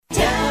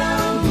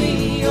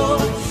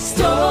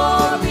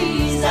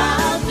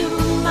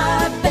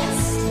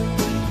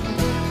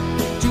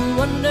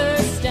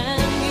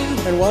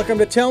Welcome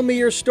to Tell Me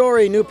Your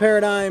Story, New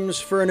Paradigms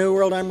for a New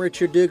World. I'm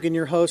Richard Dugan,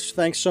 your host.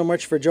 Thanks so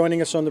much for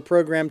joining us on the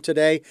program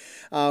today.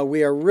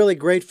 We are really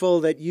grateful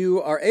that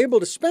you are able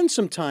to spend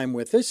some time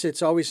with us.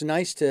 It's always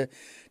nice to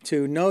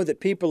know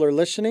that people are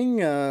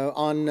listening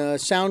on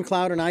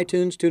SoundCloud and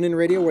iTunes, TuneIn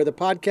Radio, where the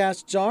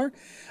podcasts are.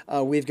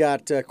 We've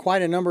got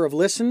quite a number of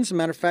listens. As a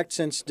matter of fact,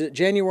 since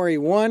January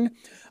 1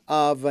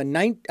 of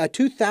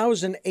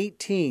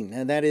 2018,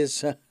 and that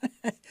is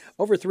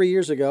over 3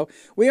 years ago,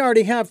 we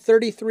already have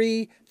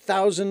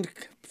 33,000,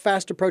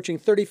 fast approaching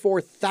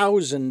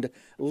 34,000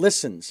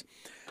 listens.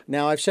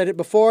 Now, I've said it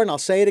before, and I'll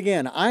say it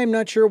again. I'm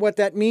not sure what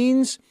that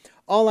means.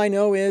 All I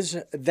know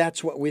is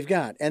that's what we've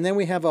got. And then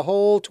we have a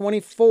whole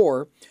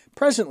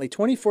presently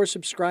 24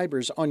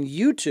 subscribers on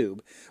YouTube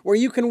where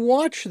you can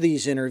watch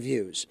these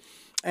interviews.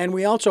 And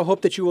we also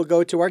hope that you will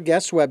go to our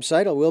guest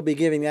website. I will be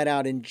giving that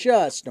out in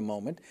just a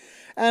moment.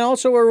 And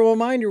also a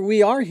reminder,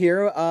 we are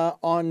here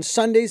on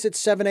Sundays at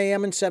 7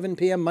 a.m. and 7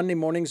 p.m., Monday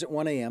mornings at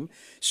 1 a.m.,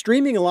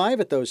 streaming live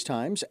at those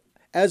times,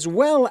 as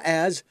well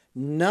as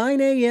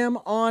 9 a.m.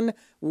 on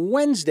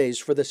Wednesdays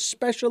for the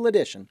special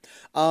edition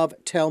of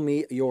Tell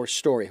Me Your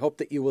Story. Hope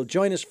that you will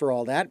join us for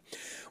all that.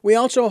 We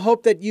also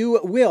hope that you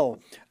will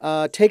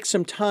take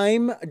some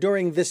time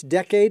during this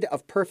decade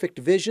of perfect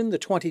vision, the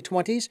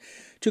 2020s,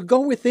 to go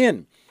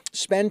within.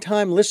 Spend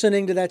time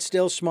listening to that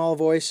still small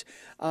voice,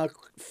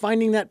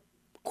 finding that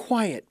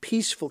quiet,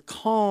 peaceful,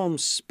 calm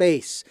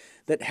space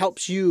that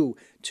helps you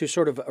to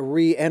sort of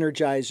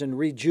re-energize and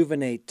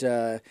rejuvenate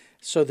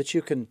so that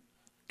you can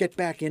get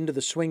back into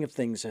the swing of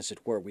things, as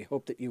it were. We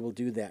hope that you will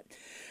do that.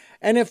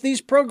 And if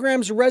these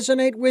programs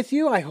resonate with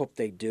you, I hope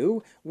they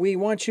do, we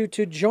want you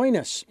to join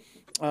us.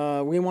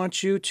 We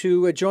want you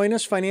to join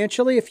us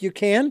financially if you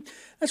can.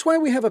 That's why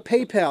we have a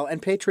PayPal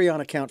and Patreon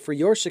account for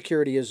your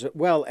security as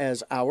well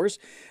as ours.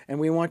 And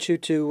we want you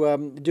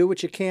to do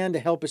what you can to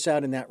help us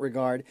out in that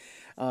regard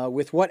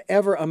with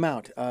whatever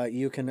amount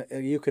you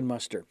can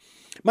muster.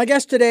 My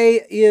guest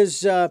today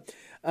is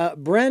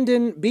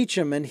Brandon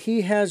Beacham, and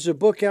he has a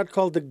book out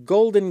called The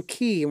Golden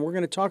Key, and we're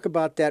going to talk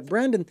about that.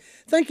 Brandon,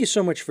 thank you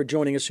so much for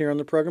joining us here on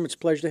the program. It's a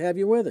pleasure to have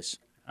you with us.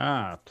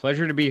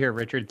 Pleasure to be here,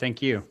 Richard.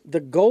 Thank you. The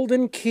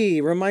Golden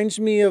Key reminds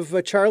me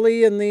of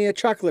Charlie and the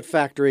Chocolate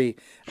Factory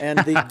and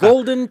the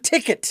Golden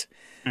Ticket.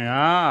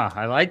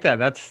 I like that.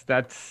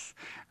 That's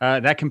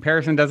that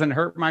comparison doesn't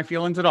hurt my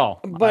feelings at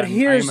all. But I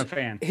am a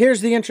fan.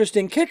 Here's the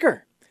interesting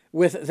kicker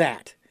with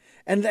that,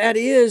 and that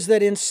is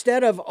that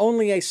instead of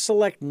only a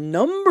select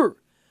number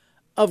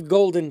of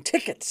golden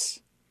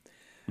tickets,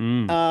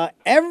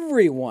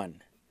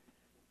 everyone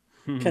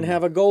can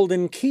have a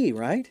golden key,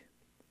 right?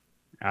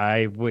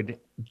 I would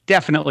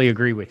definitely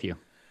agree with you.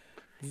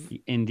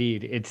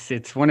 Indeed.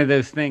 It's one of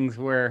those things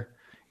where,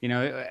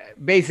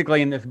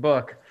 basically in this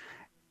book,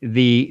 whereas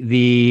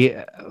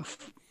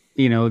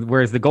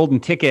the golden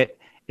ticket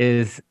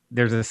is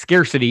there's a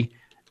scarcity,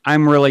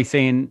 I'm really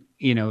saying,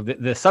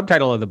 the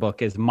subtitle of the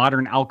book is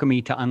Modern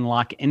Alchemy to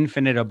Unlock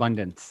Infinite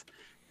Abundance.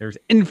 There's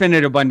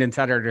infinite abundance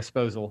at our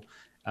disposal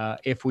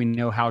if we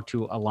know how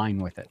to align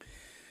with it.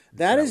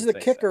 That is the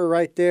kicker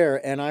right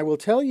there. And I will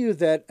tell you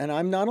that, and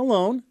I'm not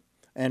alone,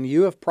 and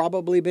you have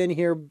probably been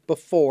here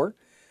before,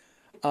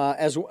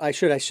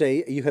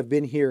 you have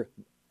been here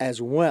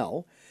as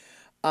well.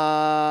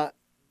 And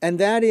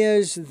that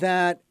is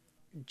that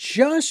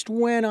just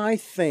when I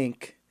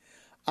think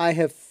I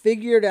have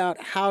figured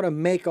out how to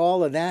make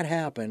all of that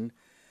happen,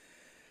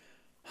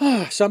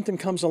 something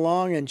comes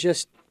along and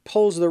just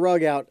pulls the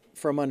rug out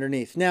from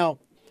underneath. Now,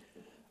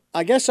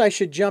 I guess I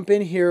should jump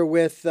in here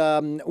with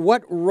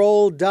what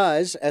role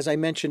does, as I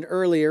mentioned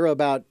earlier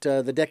about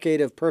the decade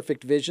of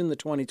perfect vision, the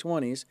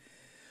 2020s,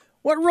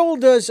 what role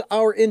does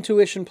our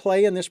intuition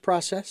play in this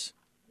process?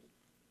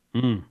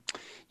 I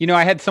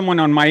had someone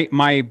on my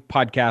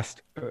podcast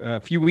a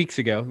few weeks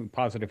ago.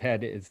 Positive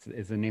Head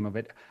is the name of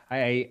it.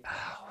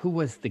 Who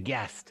was the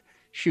guest?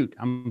 Shoot,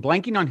 I'm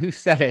blanking on who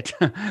said it,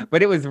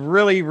 but it was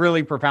really,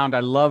 really profound.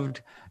 I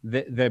loved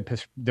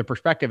the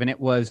perspective, and it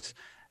was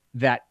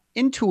that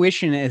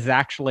intuition is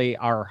actually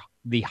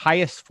the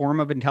highest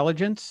form of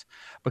intelligence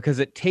because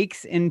it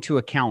takes into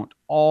account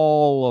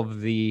all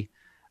of the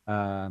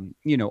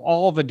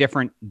all the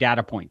different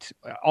data points,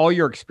 all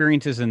your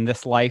experiences in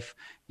this life,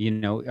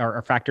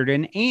 are factored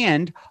in,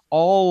 and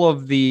all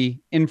of the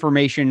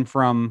information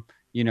from,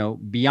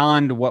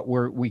 beyond what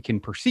we can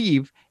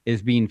perceive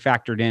is being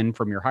factored in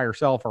from your higher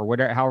self or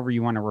whatever, however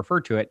you want to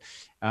refer to it.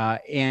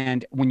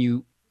 And when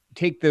you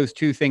take those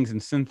two things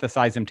and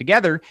synthesize them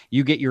together,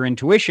 you get your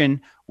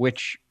intuition,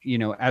 which,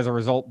 as a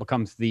result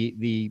becomes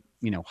the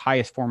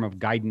highest form of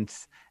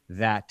guidance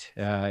that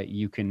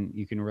you can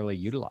really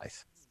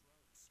utilize.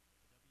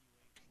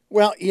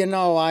 Well,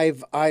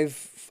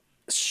 I've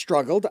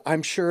struggled.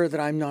 I'm sure that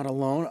I'm not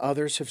alone.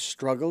 Others have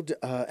struggled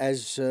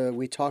as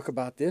we talk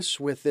about this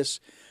with this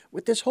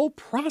whole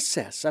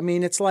process. I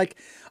mean, it's like,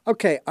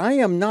 okay, I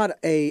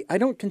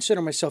don't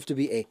consider myself to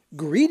be a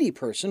greedy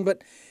person,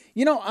 but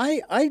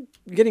I'm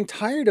getting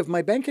tired of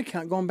my bank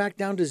account going back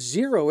down to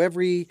zero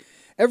every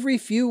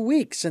few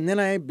weeks, and then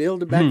I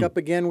build it back up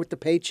again with the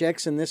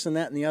paychecks and this and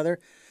that and the other.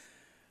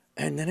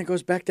 and then it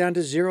goes back down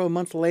to zero a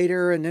month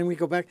later, and then we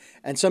go back,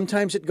 and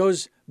sometimes it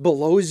goes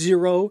below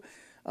zero,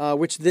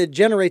 which then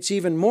generates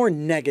even more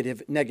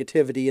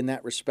negativity in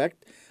that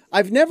respect.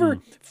 I've never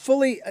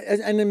fully,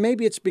 and then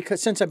maybe it's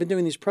because since I've been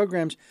doing these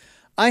programs,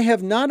 I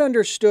have not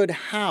understood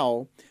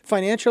how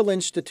financial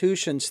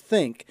institutions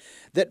think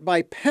that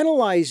by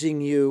penalizing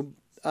you,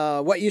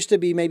 what used to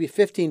be maybe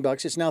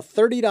 $15, it's now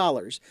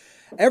 $30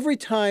 every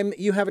time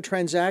you have a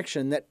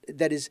transaction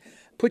that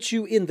puts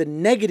you in the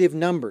negative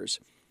numbers.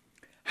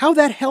 How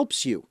that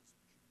helps you.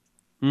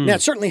 Now,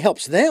 it certainly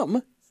helps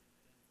them,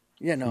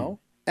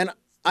 and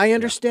I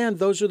understand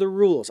those are the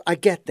rules. I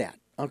get that,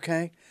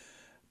 okay?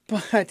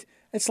 But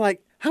it's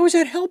like, how is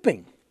that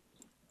helping?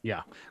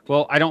 Yeah.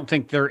 Well, I don't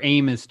think their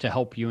aim is to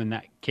help you in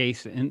that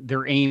case. And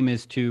their aim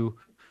is to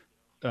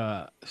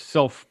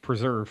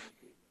self-preserve.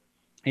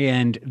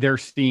 And they're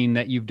seeing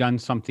that you've done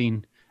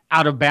something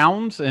out of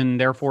bounds, and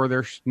therefore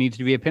there needs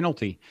to be a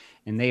penalty.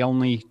 And they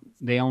only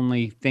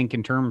think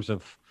in terms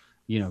of,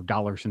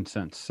 dollars and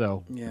cents.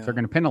 So if they're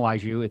going to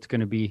penalize you, it's going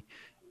to be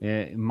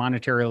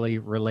monetarily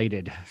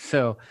related.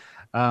 So,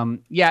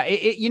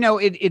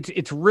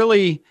 it's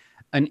really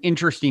an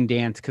interesting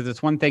dance, because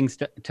it's one thing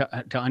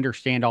to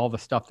understand all the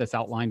stuff that's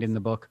outlined in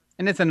the book.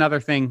 And it's another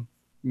thing,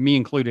 me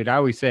included. I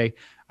always say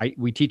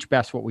we teach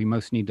best what we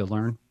most need to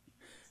learn.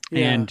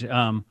 Yeah.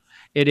 And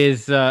it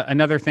is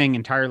another thing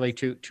entirely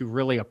to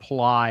really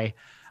apply,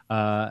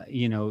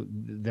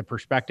 the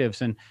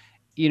perspectives. And,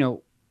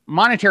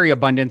 monetary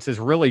abundance is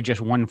really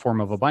just one form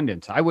of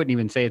abundance. I wouldn't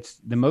even say it's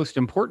the most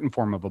important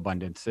form of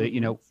abundance.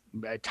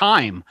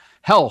 Time,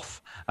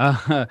 health.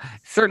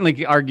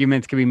 Certainly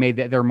arguments can be made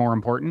that they're more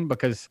important,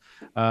 because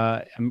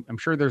I'm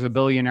sure there's a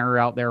billionaire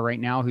out there right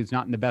now who's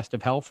not in the best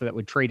of health that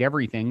would trade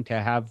everything to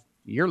have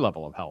your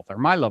level of health or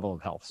my level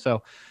of health.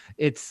 So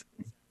it's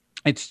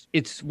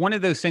one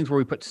of those things where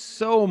we put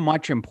so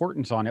much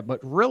importance on it, but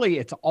really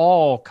it's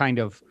all kind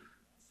of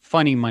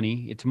funny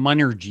money. It's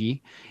monergy.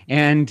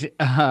 And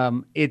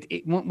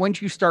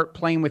once you start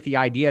playing with the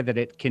idea that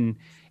it can,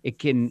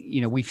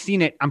 we've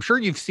seen it. I'm sure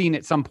you've seen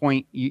at some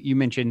point, you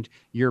mentioned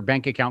your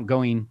bank account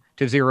going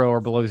to zero or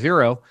below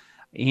zero.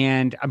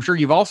 And I'm sure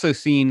you've also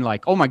seen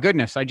like, oh my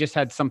goodness, I just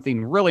had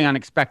something really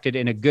unexpected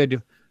in a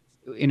good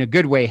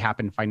way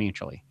happen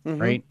financially.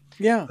 Right.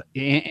 Yeah.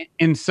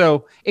 And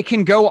so it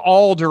can go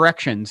all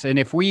directions. And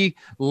if we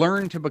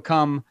learn to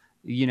become,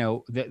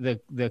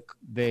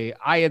 the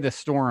eye of the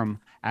storm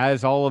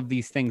as all of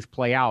these things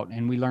play out,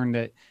 and we learn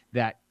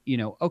that,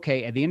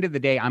 okay, at the end of the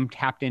day, I'm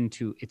tapped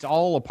into, it's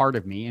all a part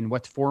of me, and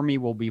what's for me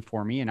will be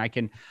for me. And I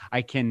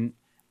can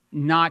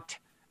not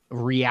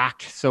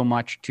react so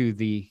much to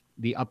the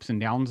ups and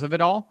downs of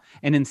it all.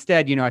 And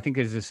instead, I think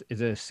is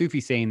a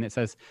Sufi saying that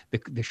says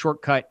the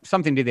shortcut,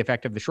 something to the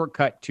effect of the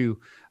shortcut to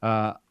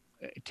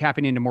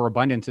tapping into more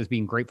abundance is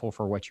being grateful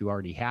for what you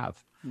already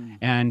have.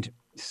 And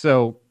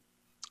so,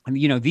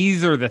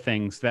 these are the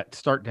things that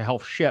start to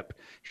help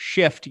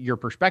shift your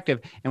perspective.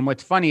 And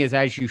what's funny is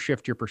as you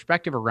shift your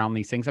perspective around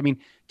these things, I mean,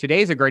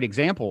 today's a great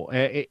example.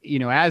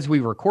 As we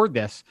record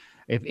this,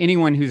 if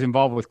anyone who's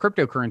involved with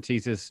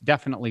cryptocurrencies is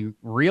definitely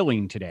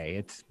reeling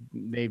today,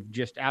 they've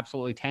just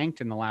absolutely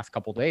tanked in the last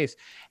couple of days.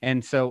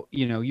 And so,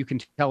 you can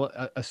tell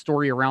a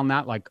story around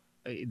that, like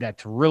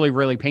that's really,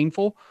 really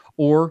painful,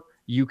 or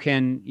you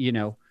can,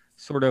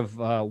 sort of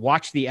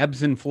watch the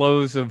ebbs and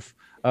flows of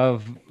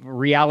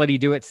reality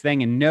do its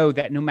thing and know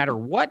that no matter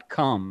what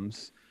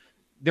comes,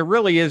 there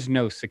really is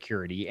no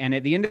security. And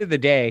at the end of the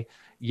day,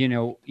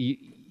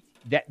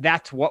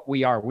 that's what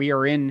we are. We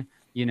are in,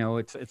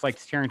 it's like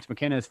Terence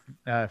McKenna's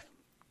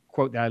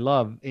quote that I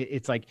love.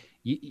 It's like,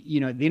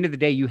 at the end of the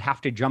day, you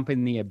have to jump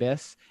in the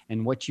abyss,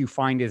 and what you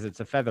find is it's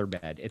a feather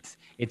bed.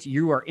 It's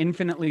you are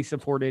infinitely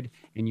supported,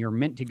 and you're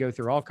meant to go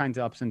through all kinds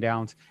of ups and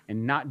downs,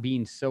 and not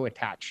being so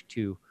attached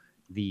to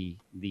the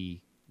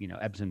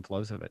ebbs and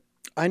flows of it.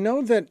 I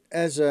know that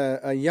as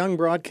a young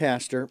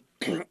broadcaster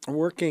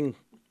working,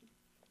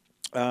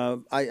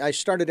 I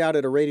started out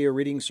at a radio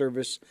reading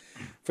service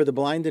for the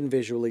blind and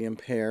visually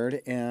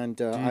impaired, and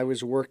I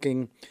was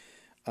working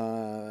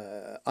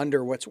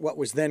under what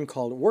was then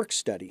called work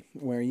study,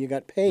 where you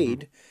got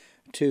paid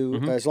to,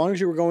 as long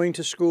as you were going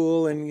to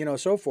school and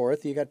so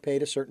forth, you got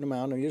paid a certain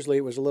amount. And usually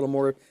it was a little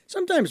more,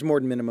 sometimes more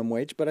than minimum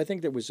wage, but I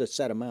think there was a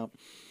set amount.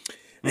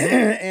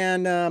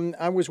 And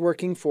I was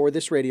working for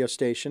this radio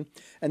station,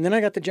 and then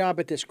I got the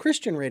job at this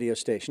Christian radio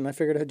station. I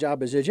figured a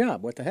job is a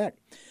job. What the heck?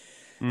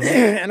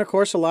 And of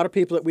course, a lot of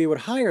people that we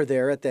would hire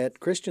there at that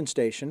Christian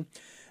station,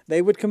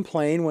 they would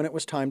complain when it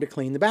was time to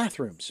clean the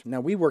bathrooms. Now,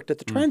 we worked at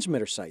the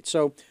transmitter site,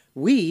 so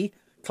we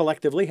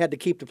collectively had to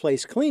keep the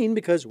place clean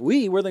because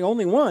we were the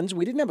only ones.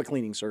 We didn't have a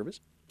cleaning service.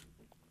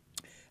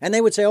 And they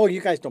would say, oh,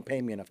 you guys don't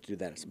pay me enough to do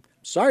that. I'm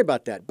sorry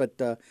about that, but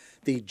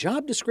the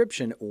job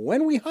description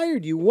when we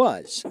hired you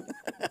was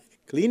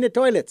clean the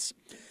toilets,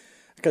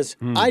 because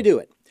I do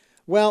it.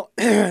 Well,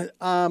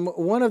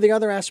 one of the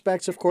other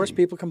aspects, of course,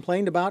 people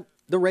complained about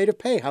the rate of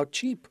pay, how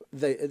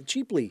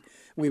cheaply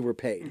we were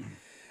paid.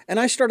 And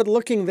I started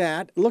looking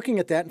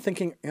at that and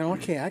thinking,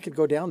 okay, I could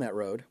go down that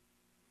road.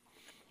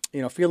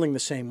 feeling the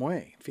same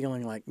way,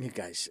 feeling like, you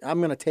guys, I'm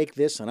going to take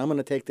this and I'm going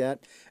to take that.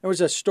 There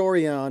was a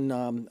story on,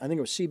 I think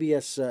it was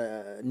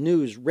CBS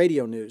News,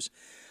 radio news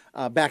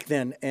back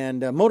then,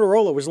 and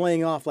Motorola was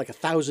laying off like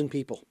 1,000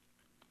 people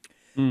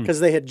because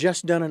they had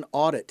just done an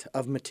audit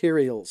of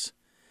materials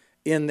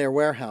in their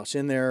warehouse,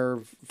 in their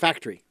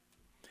factory.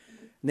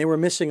 And they were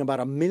missing about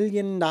 $1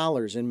 million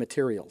in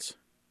materials.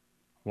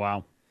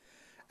 Wow.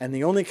 And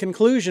the only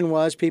conclusion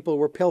was people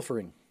were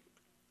pilfering.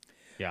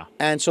 Yeah.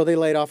 And so they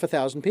laid off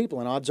 1,000 people.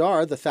 And odds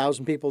are the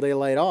 1,000 people they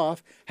laid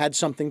off had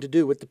something to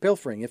do with the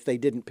pilfering. If they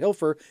didn't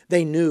pilfer,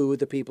 they knew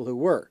the people who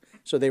were.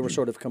 So they were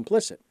sort of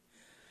complicit.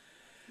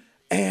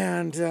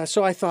 And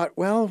so I thought,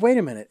 well, wait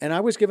a minute. And I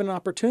was given an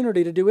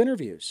opportunity to do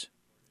interviews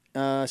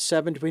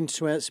between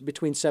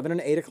 7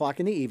 and 8 o'clock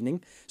in the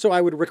evening. So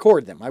I would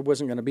record them. I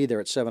wasn't going to be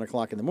there at 7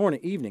 o'clock in the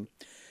evening.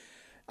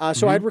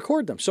 So I'd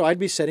record them. So I'd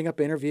be setting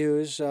up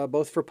interviews,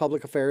 both for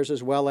public affairs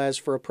as well as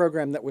for a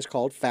program that was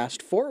called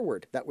Fast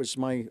Forward. That was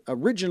my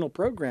original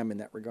program in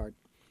that regard.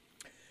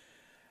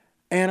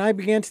 And I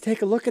began to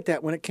take a look at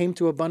that when it came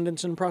to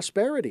abundance and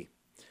prosperity.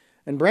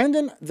 And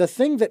Brandon, the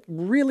thing that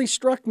really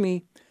struck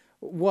me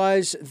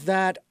was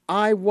that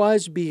I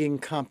was being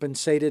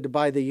compensated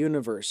by the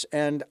universe.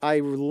 And I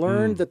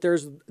learned that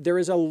there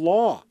is a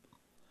law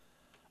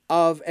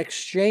of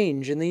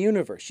exchange in the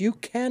universe. You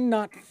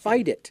cannot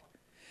fight it.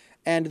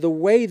 And the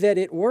way that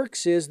it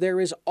works is there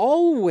is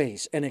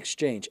always an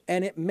exchange,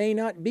 and it may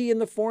not be in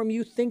the form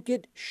you think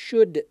it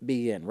should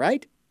be in,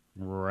 right?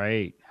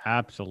 Right.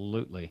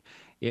 Absolutely.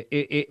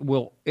 It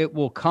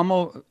will come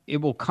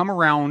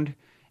around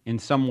in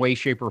some way,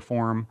 shape, or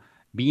form,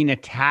 being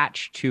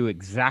attached to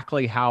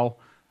exactly how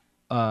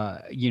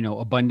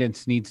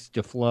abundance needs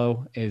to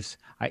flow is,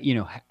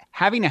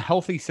 having a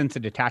healthy sense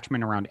of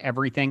detachment around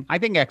everything. I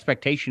think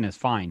expectation is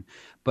fine,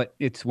 but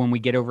it's when we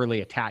get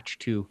overly attached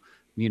to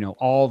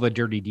all the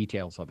dirty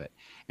details of it.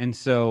 And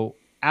so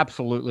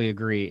absolutely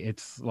agree.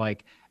 It's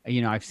like,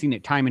 I've seen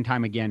it time and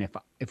time again.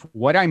 If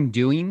what I'm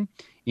doing,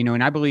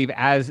 and I believe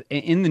as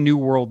in the new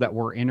world that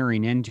we're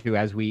entering into,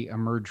 as we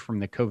emerge from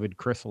the COVID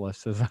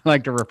chrysalis, as I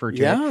like to refer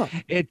to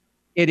it,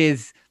 it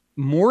is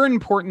more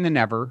important than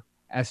ever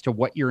as to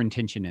what your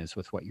intention is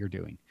with what you're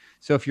doing.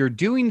 So if you're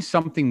doing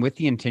something with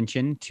the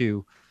intention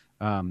to,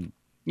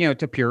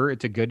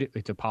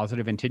 it's a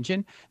positive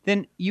intention,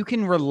 then you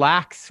can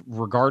relax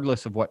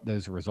regardless of what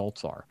those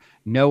results are,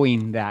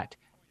 knowing that,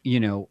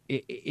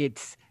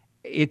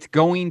 it's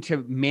going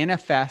to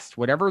manifest.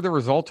 Whatever the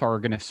results are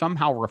going to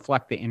somehow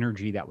reflect the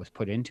energy that was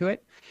put into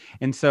it.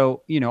 And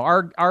so,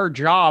 our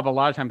job a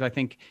lot of times, I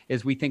think,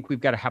 is we think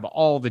we've got to have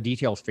all the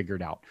details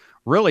figured out.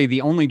 Really,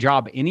 the only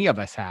job any of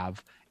us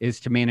have is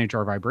to manage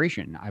our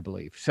vibration, I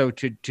believe. So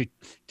to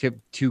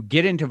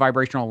get into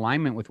vibrational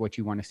alignment with what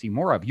you want to see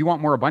more of. You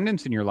want more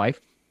abundance in your life.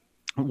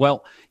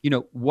 Well,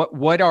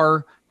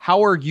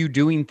 how are you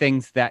doing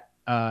things that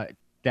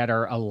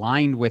are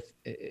aligned with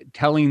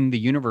telling the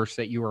universe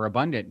that you are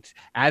abundant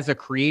as a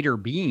creator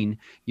being?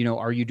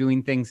 Are you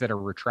doing things that are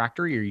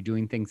retractory? Are you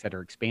doing things that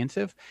are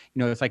expansive?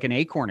 It's like an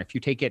acorn. If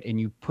you take it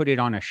and you put it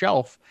on a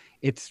shelf,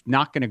 it's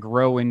not going to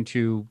grow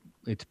into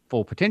its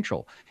full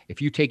potential.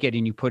 If you take it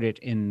and you put it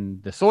in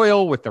the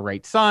soil with the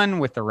right sun,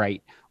 with the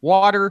right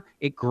water,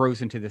 it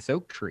grows into this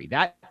oak tree.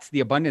 That's the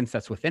abundance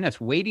that's within us,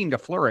 waiting to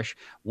flourish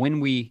when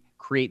we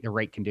create the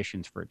right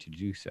conditions for it to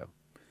do so.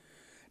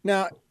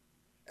 Now,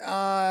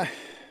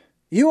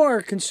 you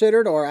are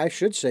considered, or I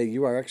should say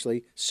you are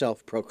actually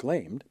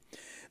self-proclaimed,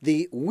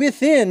 the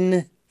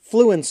within-fluencer,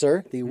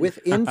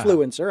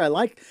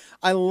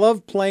 I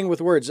love playing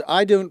with words.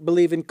 I don't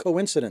believe in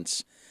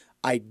coincidence.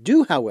 I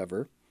do,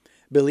 however,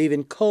 believe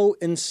in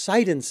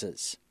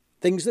coincidences,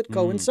 things that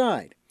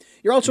coincide.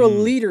 You're also a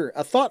leader,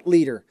 a thought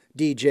leader,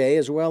 DJ,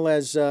 as well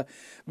as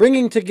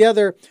bringing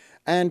together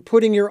and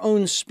putting your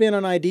own spin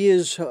on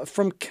ideas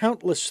from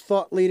countless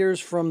thought leaders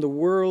from the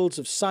worlds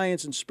of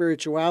science and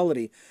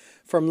spirituality,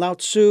 from Lao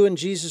Tzu and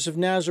Jesus of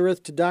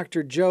Nazareth to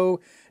Dr. Joe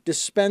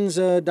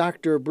Dispenza,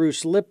 Dr.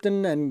 Bruce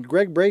Lipton, and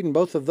Greg Braden,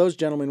 both of those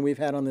gentlemen we've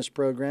had on this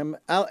program,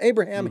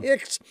 Abraham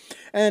Hicks,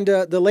 and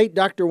the late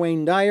Dr.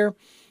 Wayne Dyer.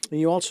 And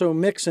you also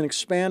mix and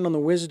expand on the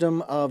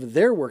wisdom of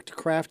their work to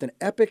craft an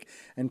epic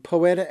and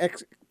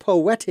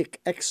poetic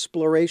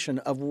exploration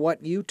of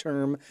what you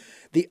term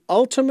the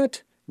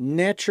ultimate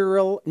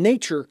natural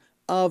nature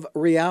of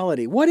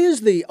reality. What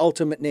is the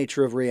ultimate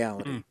nature of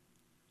reality?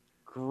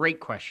 Great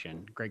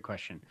question.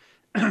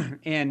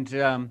 And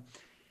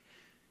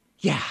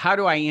how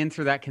do I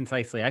answer that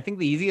concisely? I think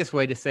the easiest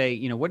way to say,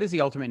 what is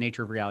the ultimate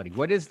nature of reality?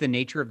 What is the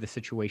nature of the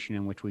situation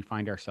in which we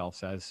find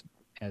ourselves as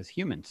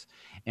humans?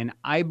 And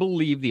I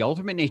believe the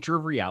ultimate nature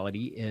of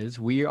reality is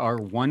we are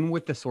one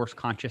with the source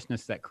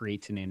consciousness that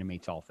creates and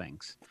animates all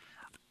things.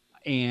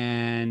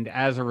 And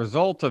as a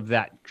result of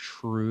that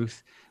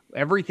truth,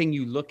 everything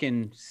you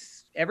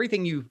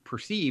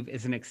perceive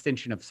is an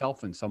extension of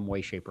self in some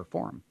way, shape, or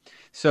form.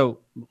 So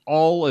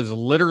all is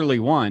literally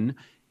one.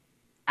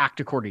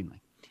 Act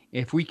accordingly.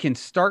 If we can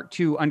start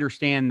to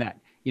understand that,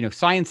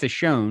 science has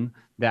shown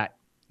that,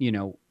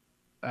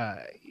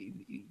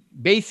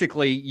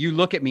 basically you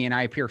look at me and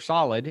I appear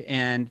solid,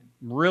 and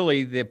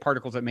really the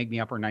particles that make me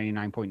up are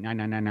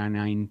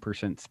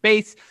 99.99999%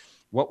 space.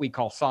 What we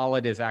call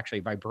solid is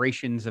actually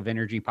vibrations of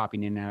energy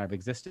popping in and out of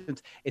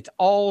existence. It's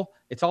all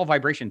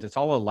vibrations. It's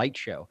all a light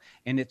show,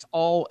 and it's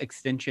all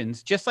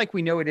extensions, just like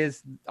we know it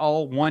is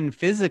all one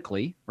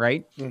physically,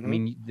 right? Mm-hmm. I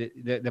mean,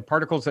 the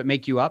particles that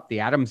make you up,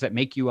 the atoms that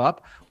make you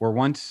up, were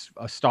once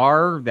a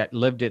star that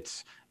lived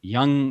its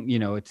young,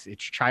 it's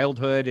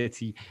childhood,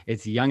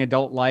 it's young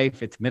adult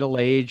life, it's middle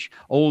age,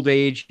 old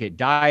age. It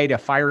died a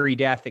fiery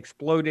death,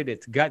 exploded,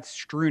 its guts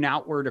strewn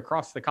outward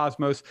across the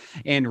cosmos,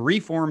 and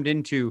reformed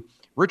into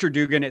Richard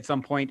Dugan at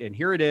some point. And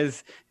here it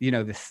is,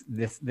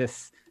 the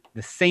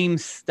same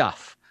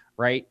stuff,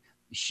 right?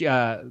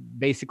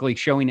 Basically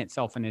showing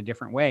itself in a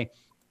different way.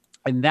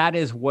 And that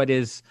is what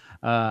is,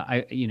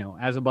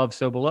 as above,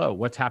 so below.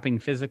 What's happening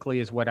physically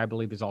is what I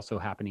believe is also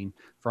happening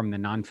from the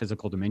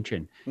non-physical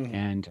dimension. Mm-hmm.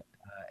 And,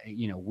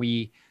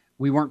 we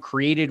weren't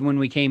created when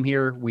we came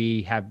here.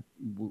 We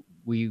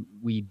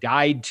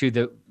died to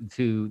the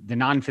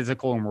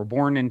non-physical, and we're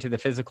born into the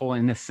physical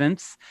in a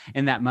sense.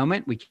 In that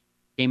moment, we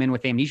came in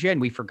with amnesia, and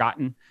we've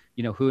forgotten,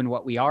 who and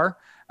what we are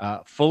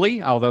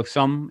fully. Although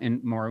some,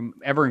 and more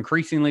ever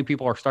increasingly,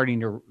 people are starting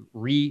to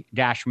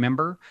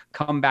remember,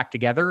 come back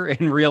together,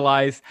 and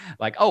realize,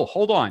 like, oh,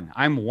 hold on,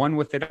 I'm one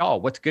with it all.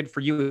 What's good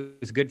for you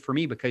is good for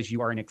me because you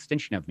are an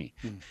extension of me.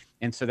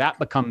 And so that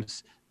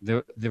becomes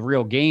the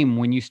real game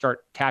when you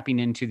start tapping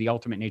into the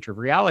ultimate nature of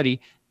reality.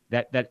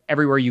 That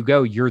everywhere you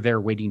go, you're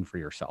there waiting for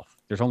yourself.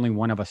 There's only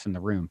one of us in the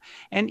room.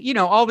 And,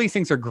 all these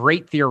things are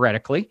great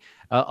theoretically.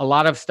 A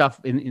lot of stuff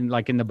in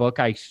the book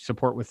I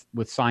support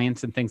with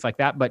science and things like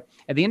that. But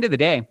at the end of the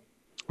day,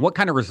 what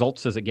kind of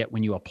results does it get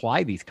when you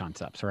apply these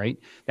concepts, right?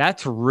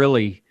 That's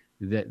really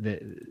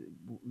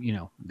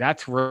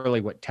that's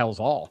really what tells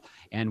all.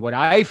 And what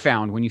I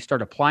found when you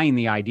start applying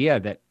the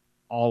idea that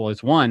all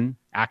is one,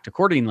 act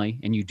accordingly,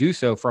 and you do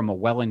so from a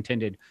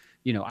well-intended,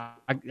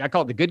 I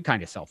call it the good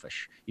kind of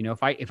selfish.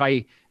 If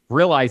I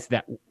realize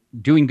that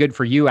doing good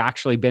for you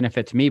actually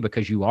benefits me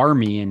because you are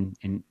me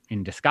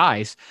in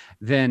disguise,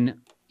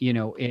 then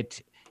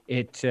it's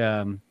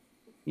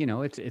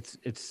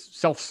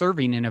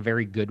self-serving in a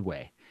very good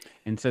way,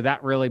 and so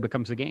that really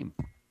becomes a game.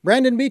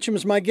 Brandon Beachum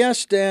is my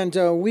guest,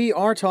 and we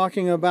are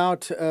talking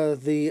about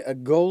the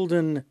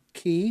Golden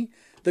Key.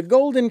 The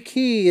Golden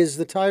Key is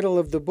the title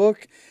of the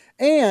book.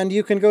 And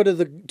you can go to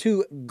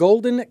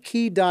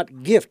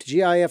goldenkey.gift,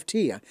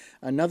 G-I-F-T,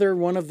 another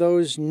one of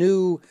those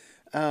new,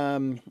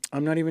 I'm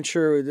not even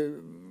sure,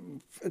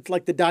 it's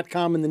like the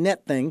 .com and the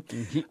net thing.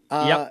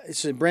 Yep.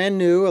 It's brand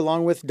new,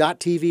 along with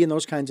 .tv and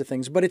those kinds of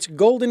things. But it's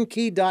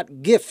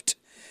goldenkey.gift.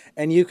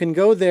 And you can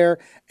go there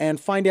and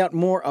find out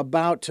more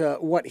about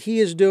what he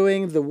is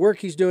doing, the work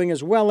he's doing,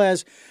 as well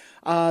as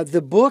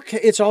the book.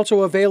 It's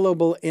also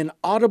available in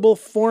Audible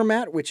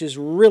format, which is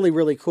really,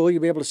 really cool.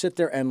 You'll be able to sit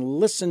there and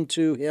listen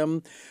to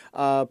him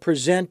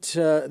present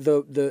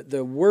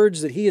the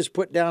words that he has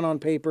put down on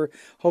paper.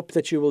 Hope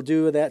that you will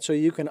do that so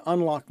you can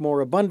unlock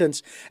more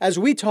abundance. As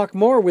we talk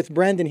more with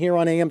Brandon here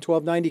on AM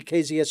 1290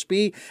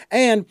 KZSB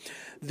and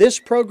this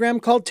program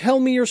called Tell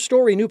Me Your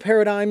Story, New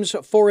Paradigms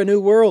for a New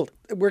World.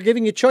 We're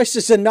giving you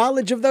choices and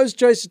knowledge of those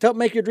choices to help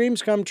make your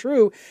dreams come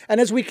true.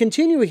 And as we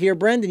continue here,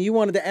 Brandon, you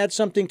wanted to add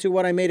something to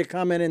what I made a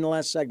comment in the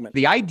last segment.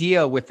 The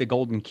idea with the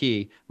Golden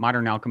Key,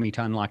 Modern Alchemy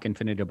to Unlock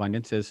Infinite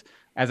Abundance, is,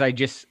 as I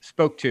just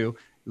spoke to,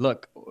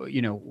 look,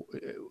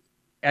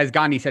 as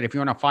Gandhi said, if you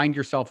want to find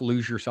yourself,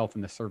 lose yourself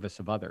in the service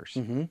of others.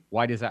 Mm-hmm.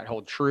 Why does that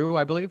hold true?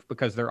 I believe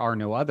because there are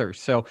no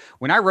others. So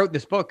when I wrote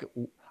this book,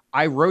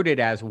 I wrote it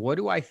as, what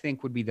do I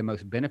think would be the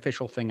most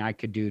beneficial thing I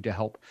could do to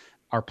help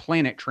our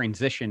planet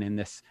transition in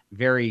this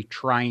very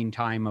trying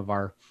time of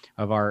our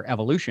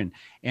evolution?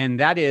 And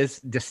that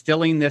is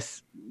distilling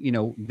this,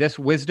 this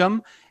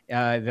wisdom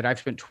that I've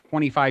spent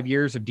 25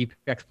 years of deep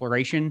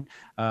exploration,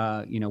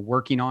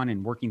 working on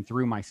and working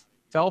through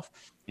myself,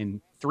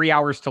 in 3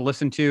 hours to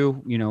listen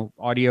to,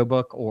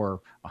 audiobook,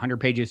 or 100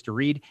 pages to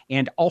read.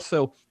 And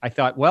also I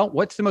thought, well,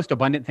 what's the most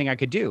abundant thing I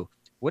could do?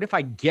 What if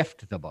I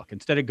gift the book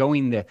instead of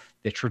going the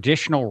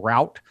traditional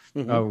route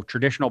of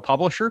traditional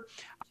publisher?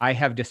 I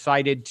have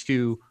decided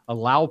to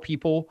allow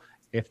people,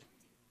 if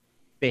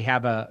they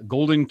have a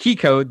golden key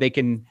code, they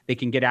can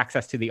get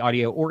access to the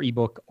audio or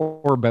ebook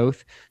or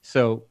both.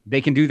 So they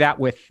can do that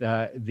with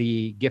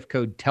the gift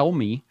code Tell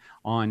Me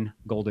on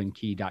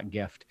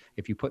goldenkey.gift.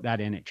 If you put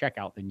that in at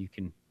checkout, then you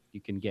can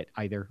get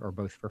either or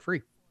both for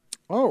free.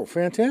 Oh,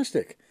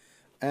 fantastic.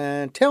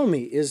 And Tell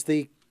Me is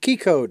the key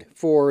code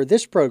for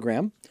this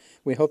program.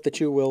 We hope that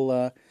you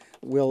will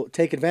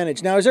take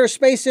advantage. Now, is there a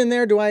space in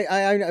there?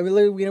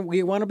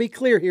 We want to be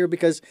clear here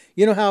because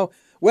you know how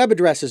web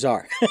addresses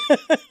are.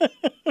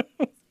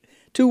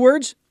 2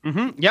 words?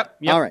 Mm-hmm. Yep.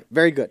 All right.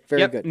 Very good.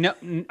 Very good. No,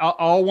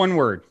 all one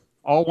word.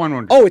 All one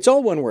word. Oh, it's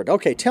all one word.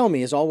 Okay. Tell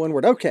Me is all one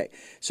word. Okay.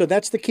 So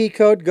that's the key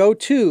code. Go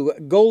to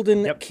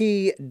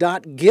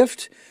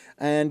goldenkey.gift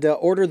and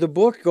order the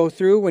book. Go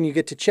through. When you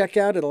get to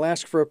checkout, it'll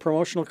ask for a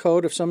promotional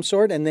code of some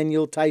sort, and then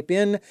you'll type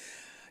in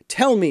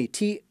Tellme,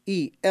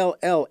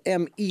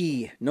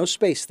 Tellme, no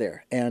space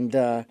there. And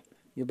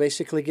you'll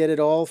basically get it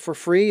all for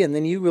free, and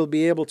then you will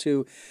be able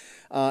to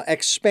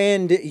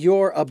expand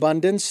your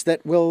abundance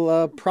that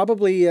will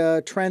probably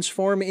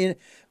transform in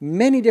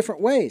many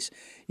different ways.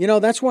 You know,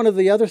 that's one of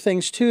the other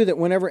things, too, that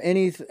whenever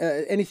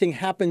anything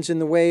happens in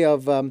the way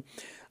of,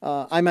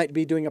 I might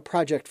be doing a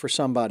project for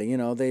somebody, you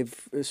know, they've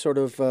sort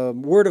of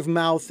word of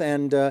mouth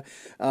and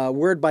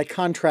word by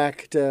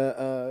contract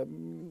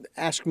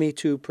ask me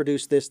to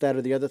produce this, that,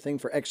 or the other thing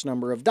for X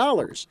number of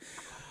dollars.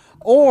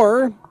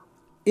 Or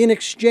in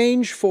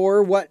exchange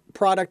for what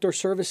product or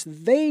service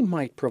they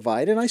might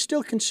provide. And I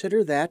still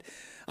consider that,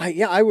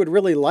 I would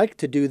really like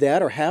to do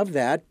that or have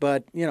that,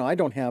 but, you know, I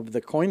don't have the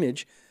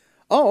coinage.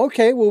 Oh,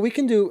 okay, well, we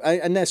can do,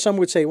 and then some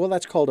would say, well,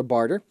 that's called a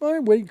barter. Or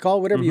we can call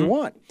it whatever you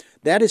want.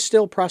 That is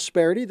still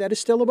prosperity. That is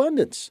still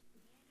abundance.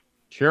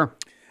 Sure.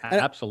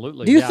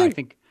 Absolutely. Do you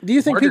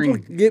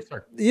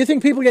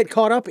think people get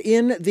caught up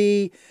in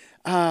the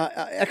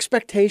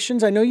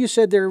expectations? I know you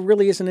said there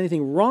really isn't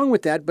anything wrong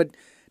with that, but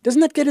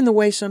doesn't that get in the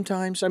way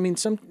sometimes? I mean,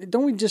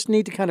 don't we just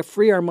need to kind of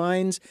free our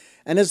minds?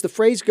 And as the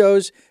phrase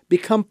goes,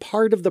 become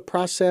part of the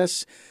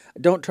process.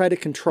 Don't try to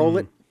control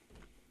it.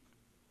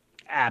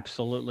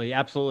 Absolutely.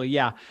 Absolutely.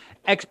 Yeah.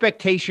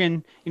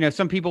 Expectation, you know,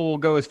 some people will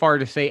go as far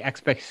to say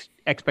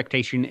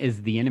expectation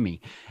is the enemy.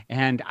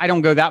 And I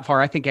don't go that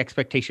far. I think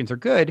expectations are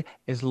good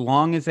as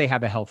long as they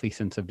have a healthy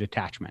sense of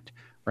detachment,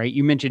 right?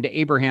 You mentioned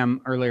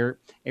Abraham earlier.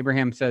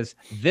 Abraham says,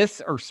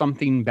 this or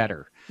something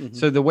better.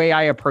 So the way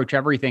I approach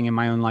everything in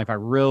my own life, I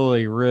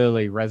really,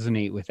 really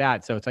resonate with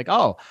that. So it's like,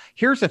 oh,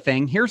 here's a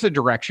thing, here's a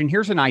direction,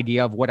 here's an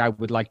idea of what I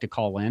would like to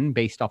call in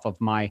based off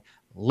of my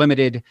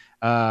limited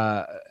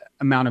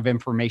amount of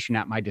information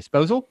at my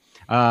disposal.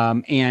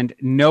 And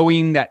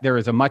knowing that there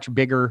is a much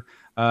bigger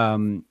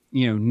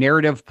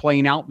narrative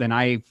playing out than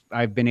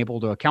I've been able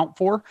to account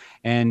for.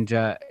 And,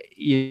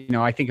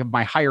 I think of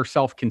my higher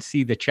self can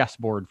see the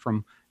chessboard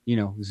from,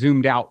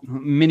 zoomed out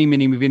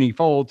many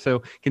fold.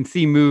 So can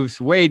see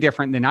moves way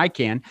different than I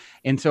can.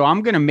 And so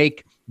I'm going to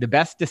make the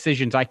best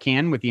decisions I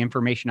can with the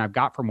information I've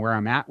got from where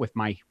I'm at with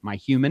my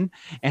human.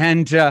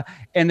 And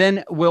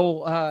then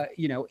we'll,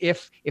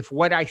 if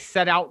what I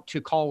set out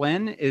to call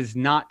in is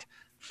not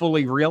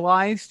fully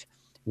realized,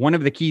 one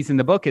of the keys in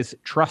the book is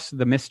trust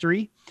the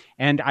mystery.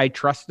 And I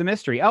trust the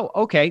mystery. Oh,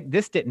 okay,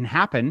 this didn't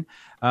happen.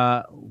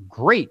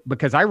 Great,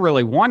 because I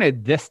really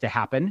wanted this to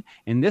happen.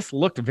 And this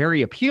looked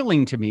very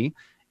appealing to me.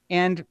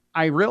 And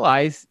I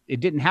realized it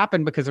didn't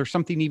happen because there's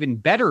something even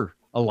better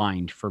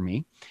aligned for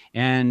me.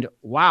 And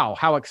wow,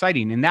 how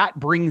exciting. And that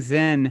brings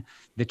in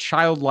the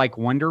childlike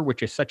wonder,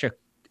 which is such an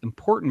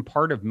important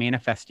part of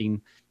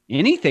manifesting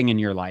anything in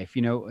your life.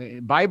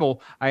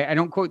 Bible, I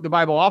don't quote the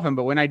Bible often,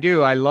 but when I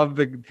do, I love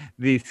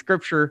the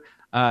scripture,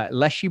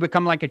 lest you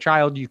become like a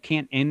child, you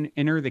can't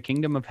enter the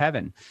kingdom of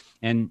heaven.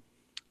 And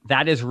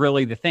that is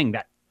really the thing,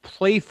 that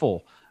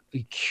playful,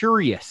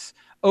 curious,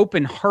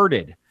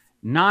 open-hearted,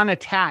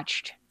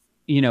 non-attached,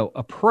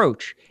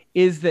 approach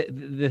is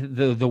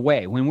the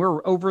way. When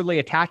we're overly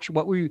attached,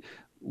 when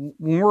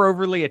we're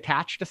overly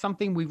attached to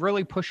something, we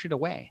really push it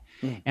away.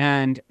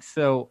 And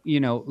so,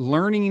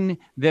 learning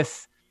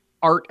this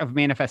art of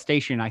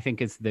manifestation, I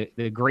think, is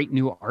the great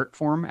new art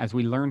form as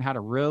we learn how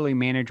to really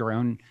manage our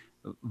own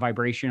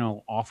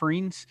vibrational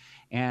offerings.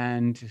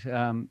 And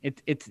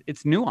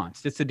it's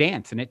nuanced. It's a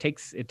dance, and it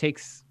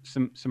takes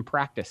some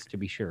practice, to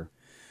be sure.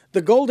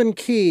 The Golden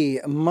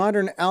Key,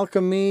 Modern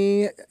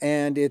Alchemy,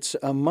 and it's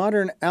a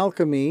Modern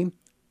Alchemy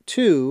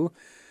to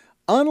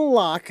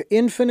unlock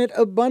infinite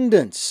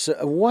abundance.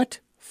 What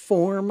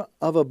form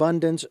of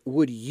abundance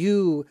would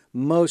you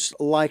most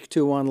like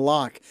to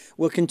unlock?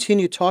 We'll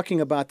continue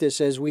talking about this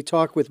as we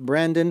talk with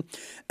Brandon,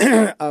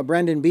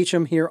 Brandon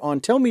Beacham here on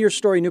Tell Me Your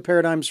Story, New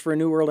Paradigms for a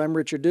New World. I'm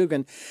Richard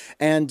Dugan,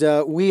 and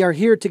we are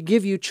here to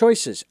give you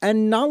choices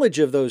and knowledge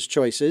of those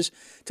choices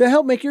to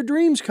help make your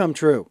dreams come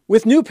true.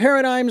 With New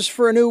Paradigms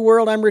for a New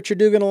World, I'm Richard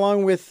Dugan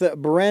along with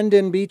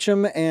Brandon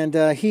Beacham,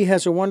 and he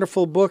has a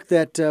wonderful book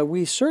that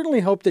we certainly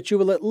hope that you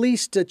will at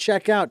least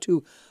check out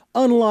to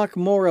unlock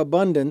more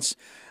abundance.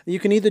 You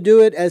can either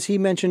do it, as he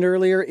mentioned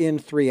earlier, in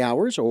 3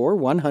 hours or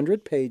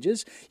 100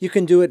 pages. You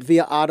can do it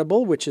via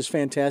Audible, which is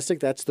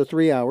fantastic. That's the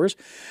 3 hours.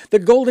 The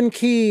Golden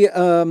Key,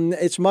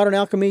 it's Modern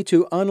Alchemy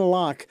to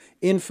unlock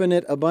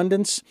infinite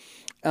abundance.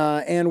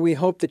 And we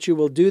hope that you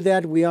will do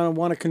that. We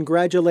want to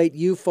congratulate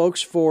you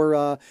folks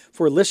for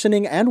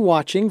listening and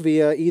watching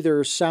via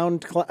either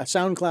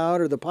SoundCloud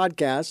or the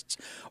podcasts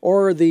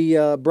or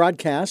the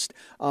broadcast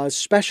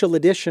special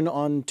edition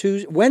on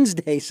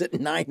Wednesdays at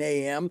 9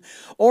 a.m.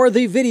 or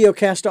the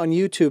videocast on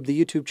YouTube,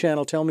 the YouTube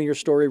channel Tell Me Your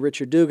Story,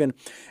 Richard Dugan.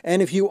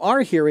 And if you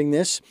are hearing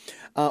this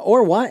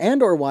or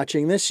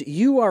watching this,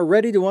 you are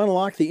ready to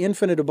unlock the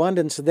infinite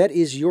abundance that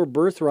is your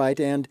birthright.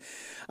 And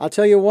I'll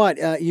tell you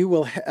what, you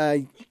will.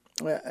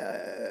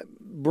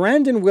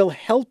 Brandon will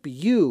help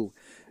you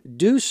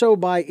do so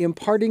by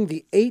imparting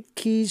the 8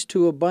 keys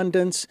to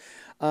abundance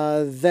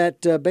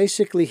that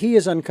basically he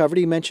has uncovered.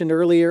 He mentioned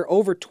earlier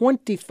over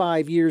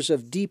 25 years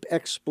of deep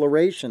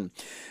exploration.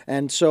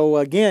 And so,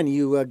 again,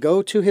 you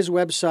go to his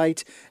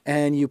website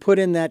and you put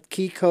in that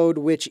key code,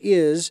 which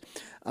is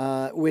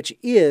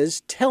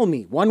tell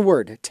me, one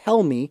word,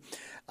 tell me,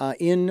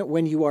 in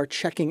when you are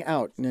checking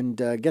out, and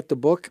get the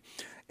book.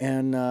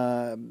 And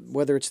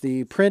whether it's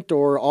the print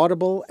or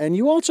Audible, and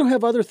you also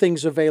have other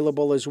things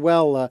available as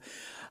well.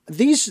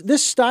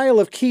 This style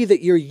of key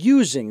that you're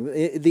using,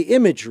 the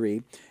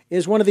imagery,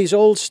 is one of these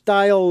old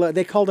style.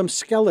 They call them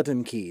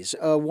skeleton keys.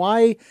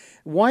 Why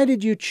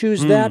did you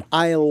choose that?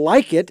 I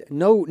like it.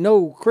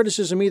 No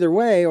criticism either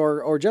way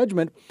or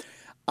judgment.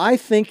 I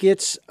think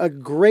it's a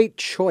great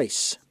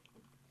choice.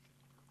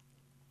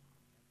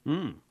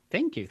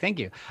 Thank you.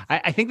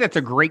 I think that's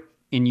a great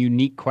and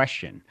unique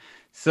question.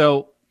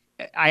 So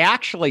I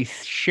actually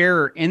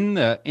share in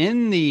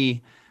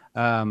the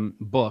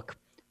book.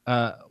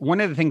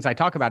 One of the things I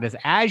talk about is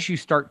as you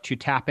start to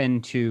tap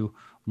into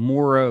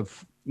more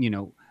of,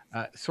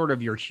 sort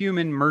of your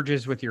human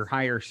merges with your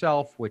higher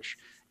self, which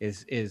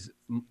is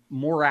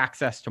more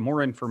access to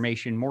more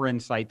information, more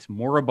insights,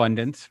 more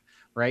abundance,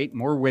 right?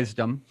 More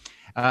wisdom.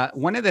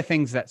 One of the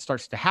things that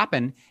starts to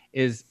happen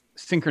is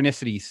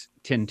synchronicities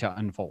tend to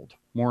unfold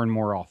more and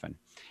more often.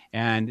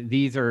 And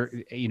these are,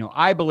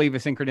 I believe a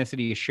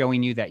synchronicity is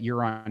showing you that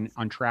you're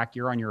on track.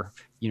 You're on your,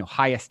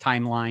 highest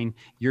timeline.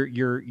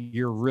 You're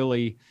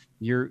really,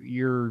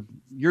 you're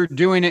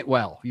doing it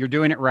well. You're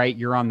doing it right.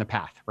 You're on the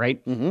path,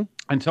 right? Mm-hmm.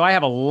 And so I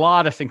have a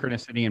lot of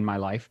synchronicity in my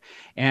life.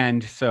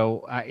 And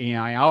so,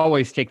 I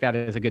always take that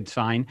as a good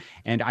sign.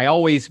 And I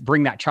always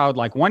bring that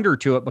childlike wonder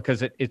to it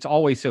because it's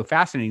always so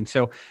fascinating.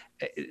 So,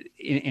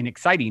 and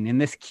exciting.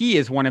 And this key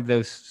is one of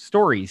those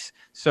stories.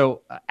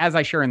 So as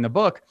I share in the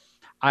book,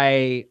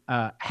 I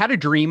had a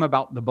dream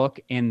about the book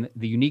and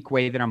the unique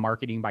way that I'm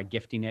marketing by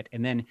gifting it.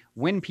 And then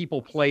when people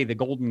play the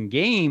golden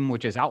game,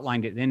 which is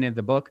outlined at the end of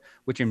the book,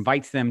 which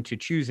invites them to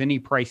choose any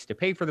price to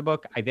pay for the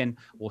book, I then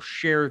will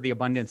share the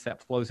abundance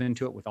that flows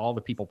into it with all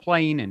the people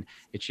playing. And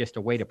it's just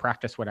a way to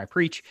practice what I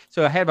preach.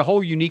 So I have a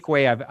whole unique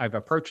way I've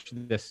approached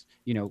this,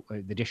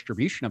 the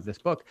distribution of this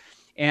book.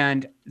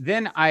 And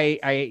then I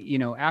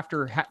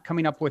after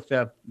coming up with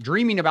the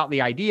dreaming about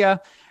the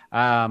idea,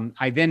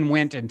 I then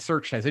went and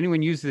searched, has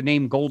anyone used the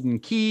name Golden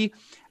Key?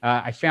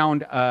 I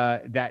found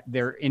that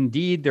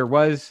there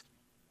was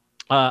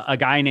a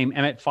guy named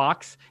Emmett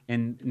Fox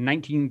in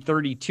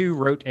 1932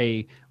 wrote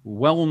a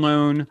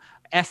well-known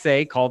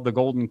essay called The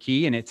Golden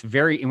Key. And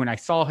when I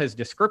saw his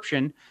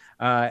description,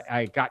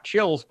 I got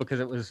chills because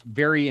it was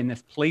very in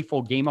this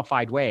playful,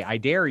 gamified way. I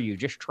dare you,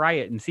 just try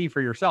it and see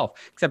for yourself,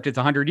 except it's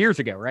 100 years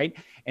ago, right?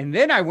 And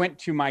then I went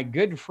to my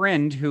good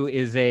friend who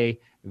is a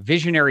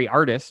visionary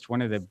artist,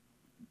 one of the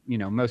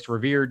most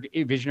revered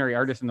visionary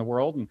artists in the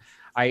world. And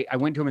I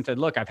went to him and said,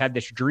 look, I've had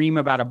this dream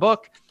about a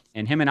book,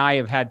 and him and I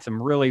have had some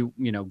really,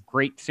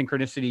 great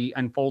synchronicity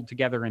unfold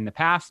together in the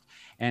past.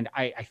 And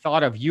I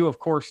thought of you, of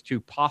course, to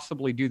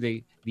possibly do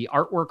the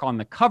artwork on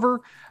the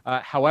cover.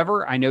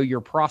 However, I know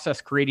your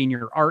process creating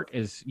your art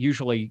is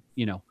usually,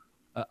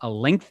 a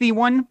lengthy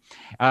one.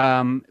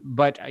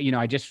 But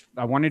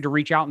I wanted to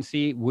reach out and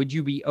see, would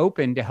you be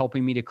open to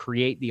helping me to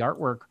create the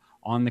artwork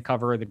on the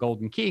cover of the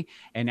Golden Key?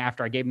 And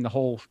after I gave him the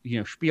whole,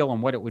 spiel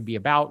on what it would be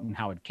about and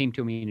how it came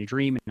to me in a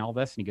dream and all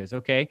this, and he goes,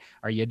 okay,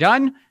 are you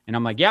done? And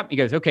I'm like, yep. He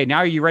goes, okay, now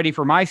are you ready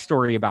for my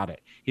story about it?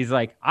 He's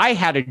like, I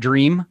had a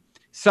dream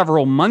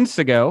several months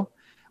ago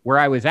where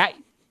I was at,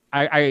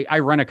 I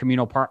run a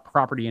communal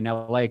property in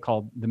LA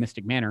called the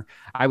Mystic Manor.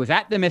 I was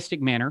at the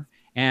Mystic Manor,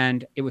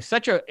 and it was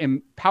such a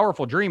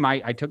powerful dream.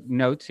 I took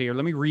notes here.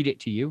 Let me read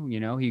it to you.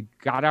 He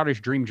got out his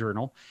dream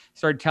journal,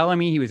 started telling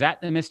me he was at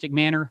the Mystic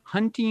Manor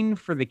hunting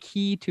for the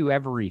key to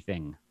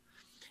everything.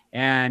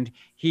 And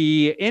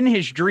in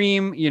his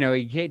dream,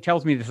 he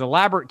tells me this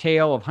elaborate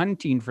tale of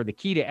hunting for the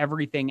key to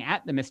everything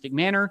at the Mystic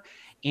Manor.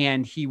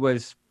 And he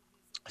was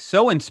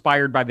so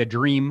inspired by the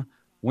dream.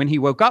 When he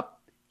woke up,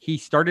 he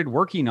started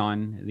working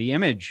on the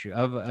image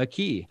of a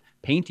key,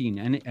 painting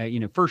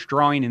and, first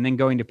drawing and then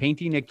going to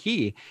painting a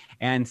key.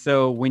 And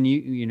so when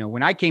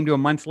when I came to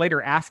him months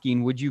later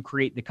asking, would you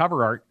create the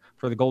cover art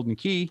for the Golden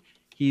Key?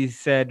 He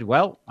said,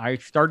 well, I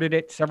started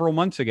it several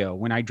months ago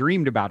when I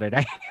dreamed about it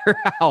at your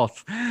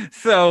house.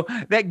 So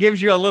that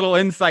gives you a little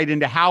insight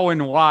into how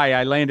and why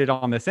I landed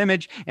on this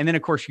image. And then,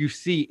 of course, you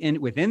see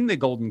within the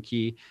Golden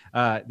Key,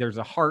 there's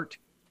a heart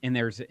and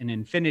there's an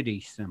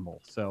infinity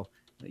symbol. So,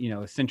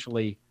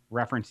 essentially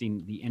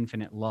referencing the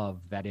infinite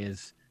love that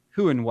is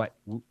who and what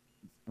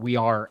we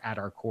are at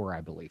our core,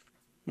 I believe.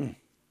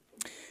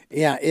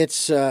 Yeah,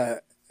 it's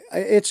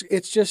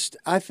just,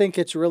 I think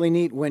it's really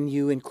neat when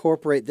you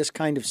incorporate this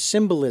kind of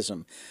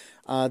symbolism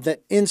that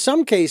in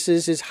some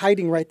cases is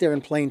hiding right there in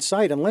plain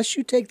sight. Unless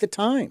you take the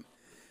time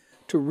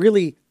to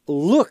really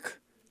look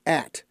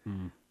at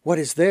what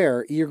is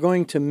there, you're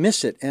going to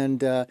miss it.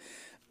 And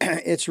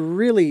it's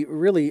really,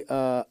 really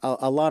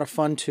a lot of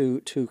fun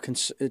to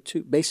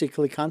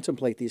basically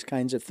contemplate these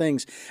kinds of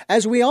things,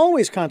 as we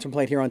always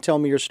contemplate here on Tell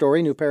Me Your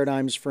Story, New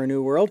Paradigms for a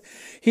New World.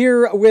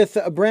 Here with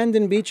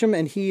Brandon Beacham,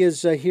 and he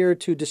is here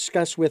to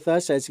discuss with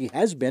us, as he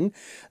has been,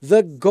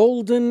 the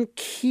Golden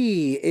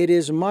Key. It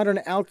is modern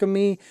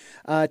alchemy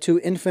to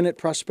infinite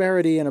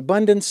prosperity and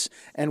abundance,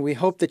 and we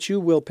hope that you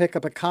will pick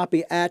up a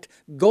copy at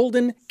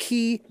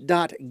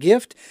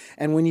goldenkey.gift.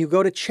 And when you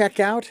go to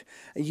checkout,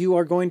 you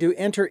are going to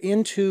enter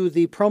into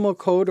the promo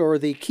code or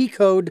the key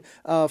code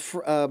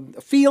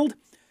field.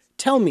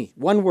 Tell me,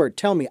 one word,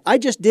 tell me. I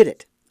just did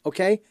it,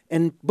 okay?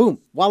 And boom,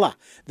 voila,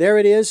 there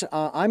it is.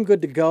 I'm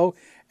good to go.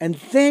 And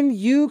then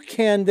you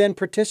can then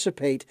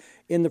participate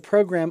in the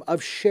program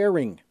of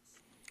sharing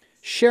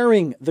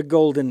the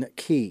Golden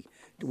Key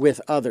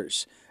with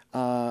others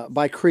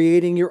by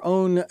creating your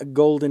own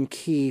Golden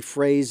Key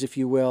phrase, if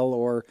you will,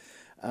 or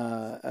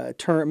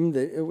term,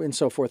 and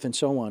so forth and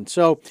so on.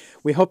 So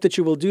we hope that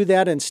you will do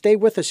that and stay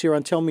with us here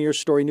on Tell Me Your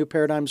Story, New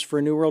Paradigms for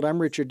a New World.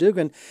 I'm Richard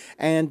Dugan,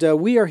 and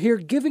we are here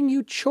giving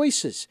you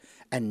choices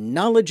and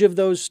knowledge of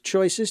those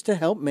choices to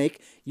help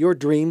make your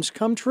dreams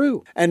come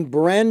true. And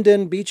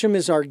Brandon Beacham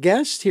is our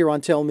guest here on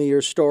Tell Me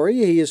Your Story.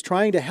 He is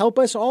trying to help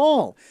us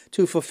all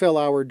to fulfill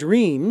our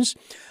dreams.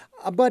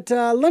 But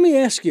let me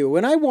ask you,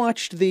 when I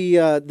watched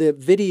the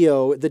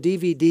video, the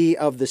DVD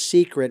of The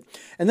Secret,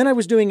 and then I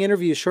was doing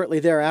interviews shortly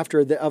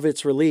thereafter of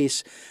its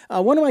release,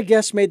 one of my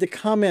guests made the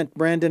comment,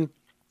 Brandon,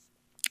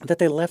 that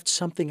they left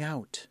something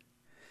out.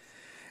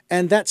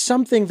 And that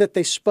something that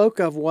they spoke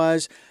of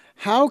was,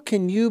 how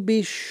can you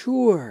be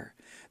sure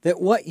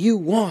that what you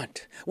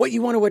want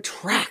to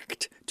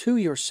attract to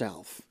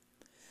yourself,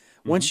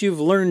 once you've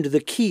learned the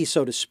key,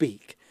 so to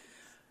speak,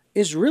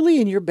 is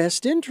really in your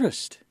best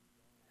interest?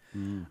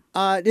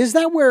 Is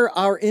that where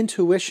our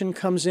intuition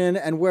comes in,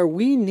 and where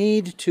we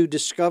need to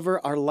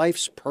discover our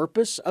life's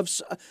purpose of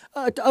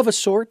a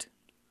sort?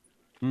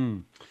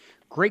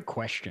 Great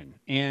question.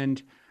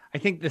 And I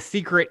think The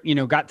Secret,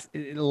 got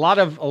a lot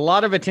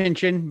of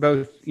attention,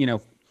 both,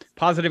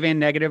 positive and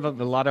negative, a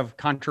lot of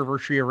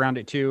controversy around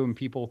it too, and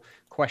people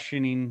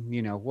questioning,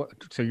 what,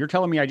 so you're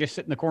telling me I just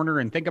sit in the corner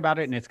and think about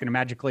it and it's going to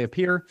magically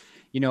appear?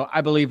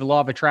 I believe the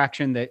law of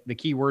attraction, that the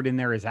key word in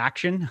there is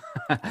action.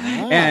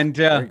 And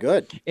very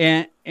good.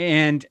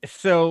 And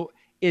so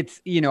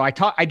it's,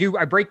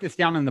 I break this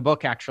down in the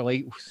book,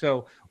 actually.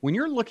 So when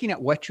you're looking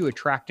at what you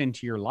attract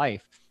into your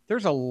life,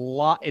 there's a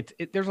lot,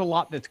 there's a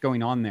lot that's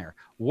going on there.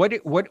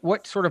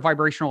 What sort of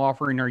vibrational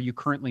offering are you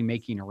currently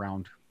making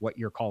around what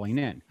you're calling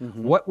in?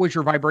 What was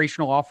your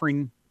vibrational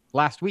offering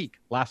last week,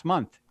 last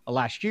month,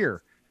 last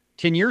year,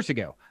 10 years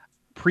ago,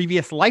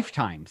 previous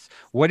lifetimes?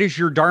 What is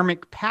your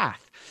dharmic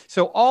path?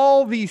 So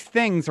all these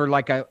things are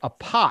like a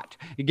pot.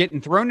 You're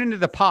getting thrown into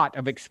the pot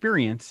of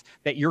experience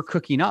that you're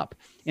cooking up.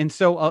 And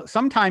so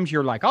sometimes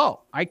you're like,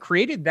 oh, I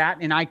created that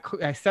and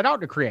I set out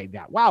to create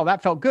that. Wow,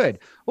 that felt good.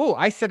 Oh,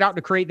 I set out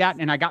to create that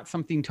and I got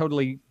something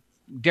totally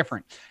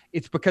different.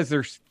 It's because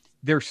there's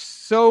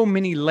so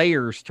many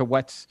layers to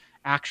what's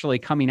actually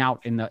coming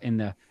out in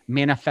the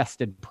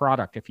manifested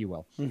product, if you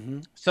will.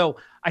 So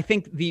I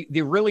think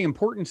the really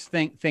important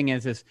thing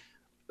is,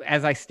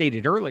 as I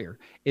stated earlier,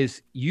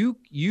 is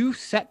you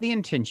set the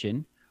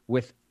intention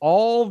with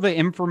all the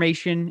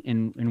information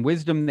and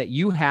wisdom that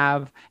you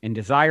have and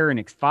desire,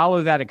 and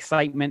follow that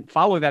excitement,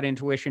 follow that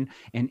intuition,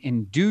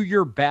 and do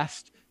your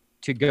best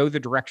to go the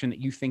direction that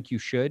you think you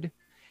should.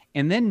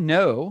 And then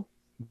know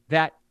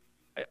that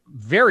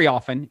very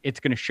often it's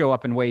going to show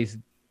up in ways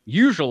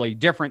usually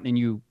different than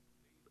you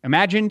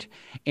imagined,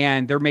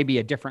 and there may be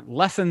a different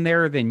lesson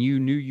there than you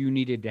knew you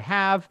needed to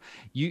have.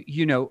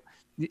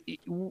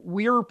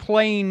 We're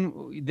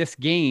playing this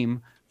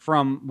game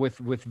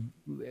with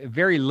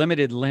very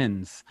limited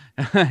lens.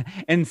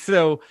 And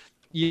so,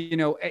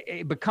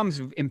 it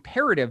becomes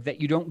imperative that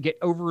you don't get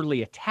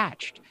overly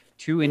attached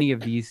to any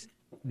of these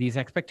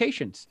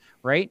expectations,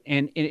 right?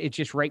 And it's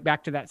just right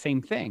back to that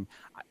same thing.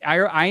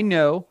 I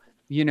know,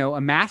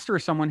 a master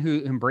is someone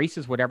who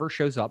embraces whatever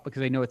shows up because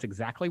they know it's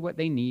exactly what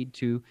they need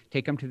to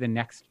take them to the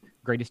next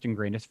greatest and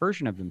grandest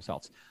version of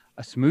themselves.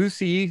 A smooth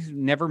sea is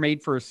never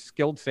made for a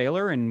skilled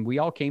sailor, and we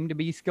all came to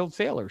be skilled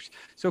sailors.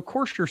 So of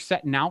course you're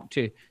setting out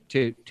to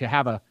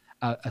have a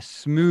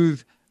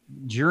smooth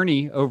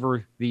journey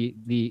over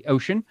the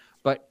ocean.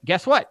 But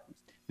guess what?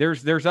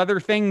 There's other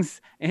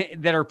things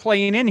that are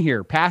playing in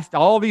here, past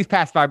all these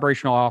past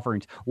vibrational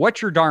offerings.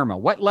 What's your dharma?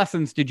 What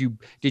lessons did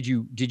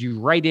you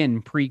write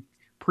in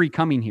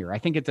pre-coming here? I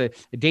think it's a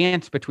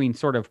dance between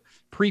sort of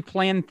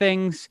pre-planned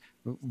things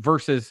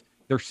versus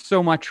there's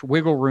so much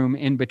wiggle room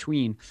in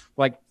between.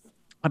 Like,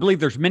 I believe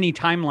there's many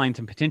timelines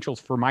and potentials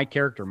for my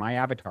character, my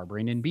avatar,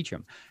 Brandon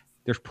Beacham.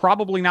 There's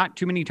probably not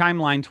too many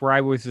timelines where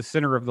I was the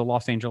center of the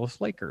Los Angeles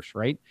Lakers,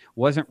 right?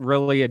 Wasn't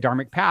really a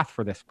dharmic path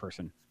for this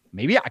person.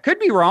 Maybe I could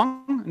be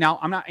wrong. Now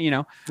I'm not,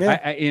 yeah.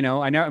 I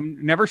know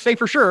I'm never say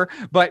for sure,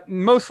 but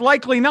most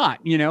likely not.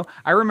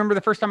 I remember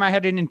the first time I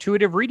had an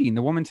intuitive reading.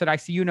 The woman said, "I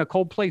see you in a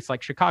cold place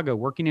like Chicago,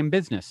 working in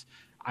business."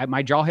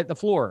 My jaw hit the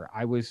floor.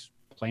 I was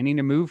planning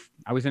to move.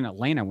 I was in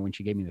Atlanta when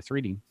she gave me this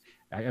reading.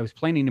 I was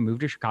planning to move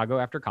to Chicago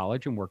after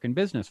college and work in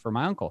business for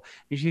my uncle.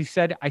 And she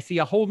said, I see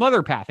a whole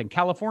nother path in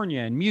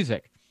California in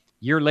music.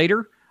 Year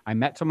later, I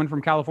met someone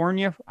from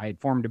California. I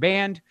had formed a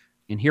band,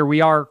 and here we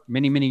are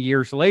many, many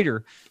years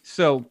later.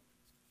 So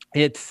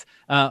it's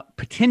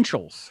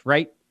potentials,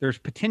 right? There's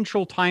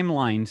potential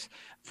timelines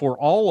for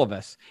all of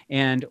us,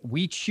 and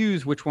we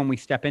choose which one we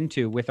step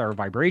into with our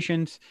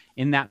vibrations.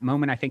 In that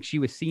moment, I think she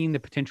was seeing the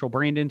potential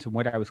Brandons and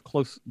what I was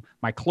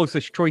my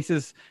closest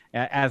choices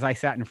as I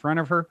sat in front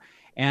of her.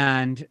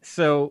 And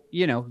so,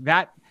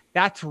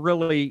 that's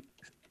really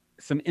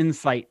some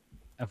insight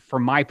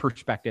from my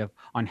perspective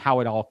on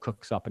how it all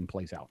cooks up and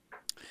plays out.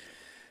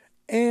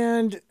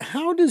 And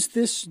how does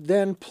this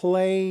then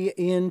play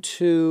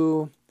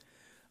into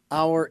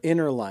our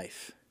inner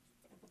life?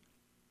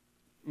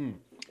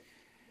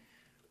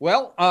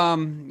 Well,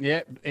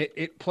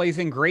 it plays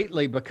in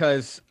greatly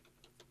because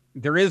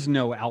there is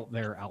no out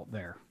there.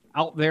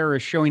 Out there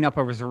is showing up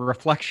as a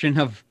reflection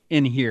of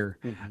in here.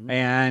 Mm-hmm.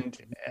 And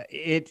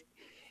it's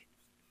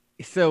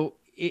so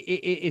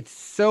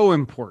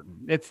important.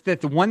 It's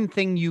that the one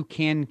thing you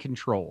can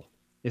control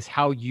is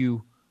how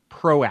you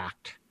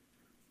proact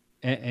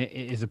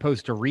as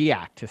opposed to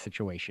react to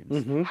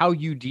situations, mm-hmm. how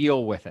you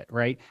deal with it,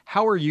 right?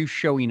 How are you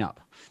showing up?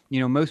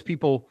 Most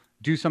people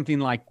do something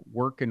like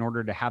work in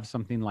order to have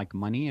something like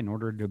money, in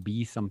order to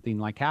be something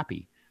like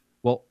happy.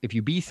 Well, if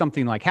you be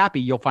something like happy,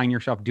 you'll find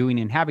yourself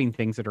doing and having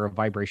things that are a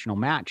vibrational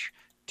match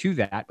to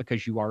that,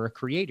 because you are a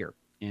creator,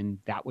 and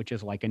that which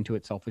is likened to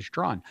itself is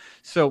drawn.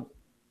 So,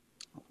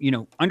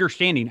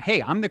 understanding,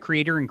 hey, I'm the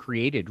creator and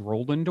created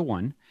rolled into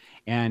one,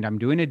 and I'm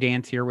doing a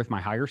dance here with my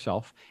higher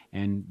self,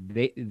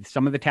 and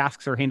some of the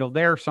tasks are handled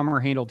there, some are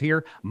handled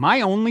here.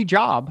 My only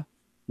job,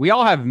 we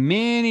all have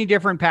many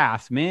different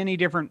paths, many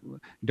different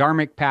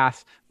dharmic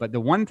paths, but the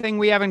one thing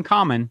we have in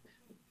common,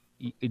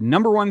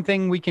 number one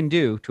thing we can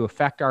do to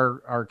affect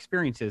our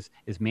experiences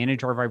is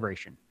manage our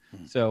vibration.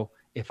 Mm-hmm. So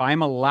if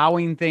I'm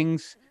allowing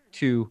things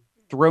to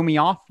throw me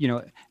off,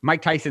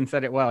 Mike Tyson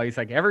said it well. He's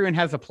like, everyone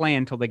has a plan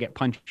until they get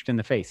punched in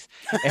the face.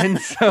 And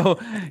so,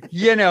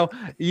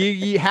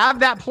 you have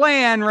that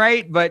plan,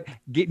 right? But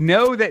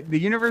know that the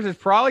universe is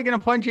probably going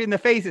to punch you in the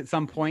face at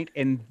some point.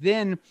 And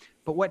then,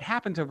 but what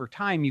happens over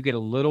time, you get a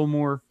little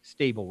more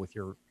stable with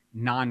your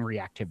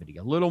non-reactivity,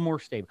 a little more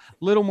stable,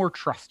 a little more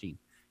trusting.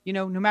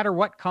 No matter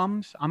what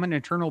comes, I'm an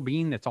eternal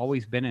being that's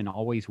always been and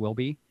always will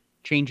be.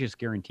 Change is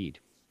guaranteed.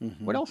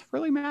 Mm-hmm. What else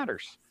really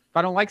matters? If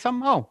I don't like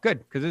something, oh, good,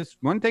 because it's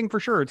one thing for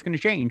sure, it's going to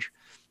change,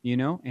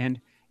 and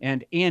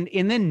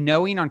then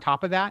knowing on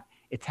top of that,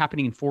 it's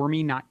happening for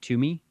me, not to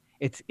me.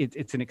 It's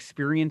an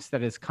experience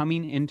that is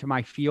coming into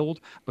my field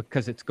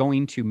because it's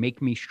going to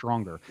make me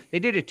stronger. They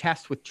did a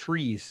test with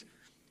trees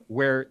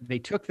where they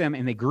took them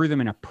and they grew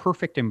them in a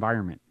perfect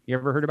environment. You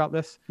ever heard about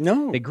this?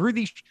 No. They grew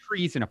these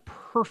trees in a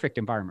perfect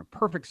environment,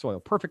 perfect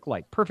soil, perfect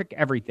light, perfect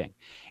everything.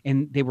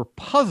 And they were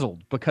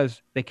puzzled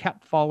because they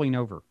kept falling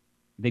over.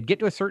 They'd get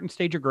to a certain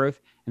stage of growth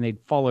and they'd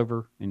fall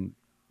over and,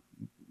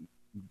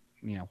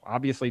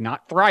 obviously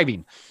not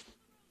thriving.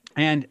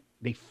 And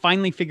they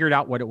finally figured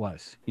out what it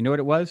was. You know what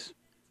it was?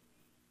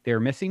 They were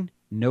missing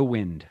no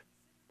wind.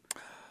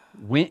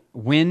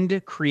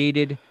 Wind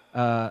created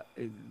the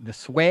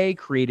sway,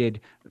 created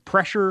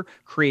pressure,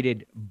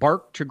 created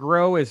bark to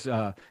grow as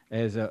a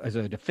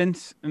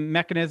defense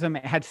mechanism.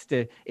 It has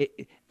to.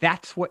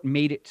 That's what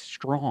made it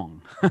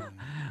strong.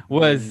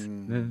 Was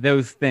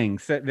those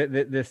things.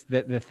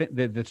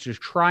 The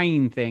just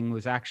trying thing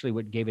was actually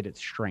what gave it its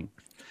strength.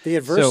 The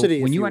adversity.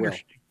 So when you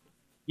understand.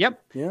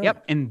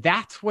 Yep. And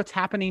that's what's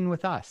happening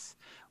with us.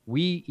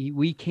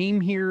 We came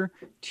here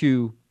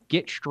to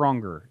get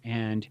stronger,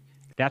 and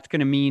that's going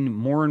to mean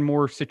more and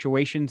more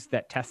situations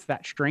that test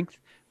that strength.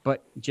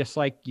 But just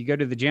like you go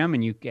to the gym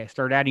and you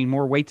start adding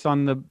more weights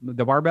on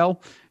the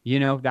barbell,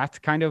 that's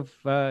kind of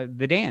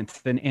the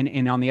dance.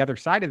 And on the other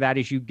side of that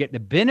is you get the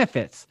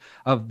benefits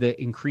of the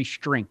increased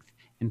strength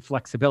and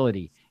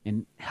flexibility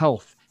and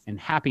health and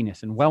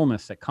happiness and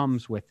wellness that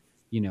comes with,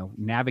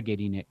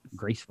 navigating it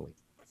gracefully.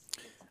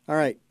 All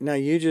right. Now,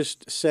 you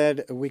just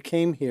said we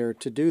came here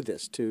to do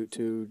this,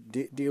 to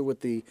deal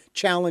with the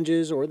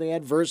challenges or the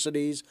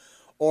adversities,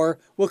 or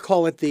we'll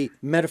call it the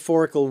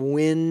metaphorical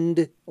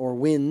wind or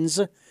winds.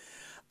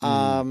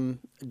 John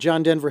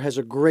Denver has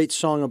a great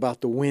song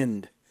about the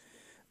wind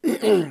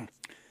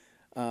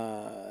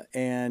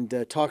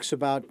and talks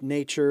about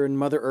nature and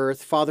Mother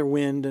Earth, Father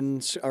Wind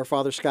and our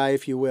Father Sky,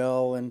 if you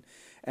will, and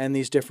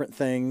these different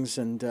things.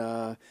 And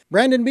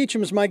Brandon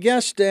Beachum is my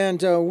guest,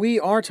 and we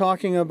are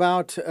talking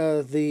about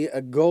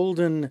the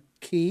Golden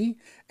Key.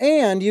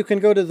 And you can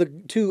go to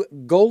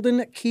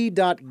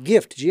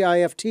goldenkey.gift,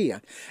 G-I-F-T,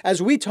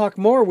 as we talk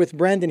more with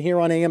Brandon here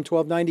on AM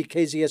 1290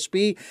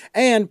 KZSB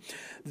and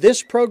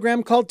this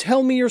program called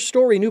Tell Me Your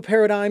Story, New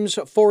Paradigms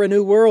for a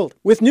New World.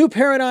 With New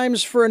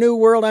Paradigms for a New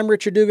World, I'm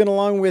Richard Dugan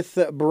along with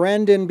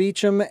Brandon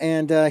Beachum,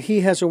 and he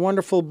has a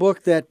wonderful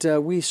book that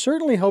we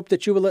certainly hope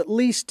that you will at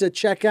least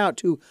check out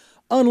to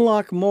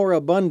unlock more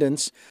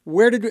abundance.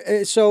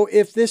 So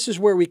if this is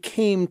where we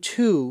came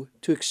to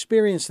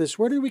experience this,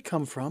 where did we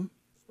come from?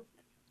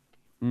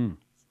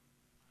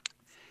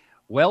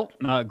 Well,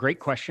 great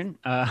question.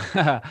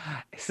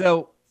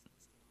 So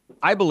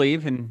I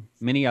believe, and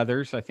many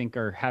others, I think,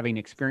 are having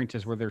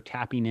experiences where they're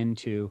tapping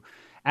into,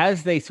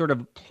 as they sort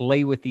of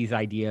play with these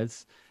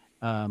ideas.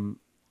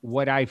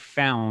 What I've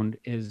found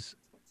is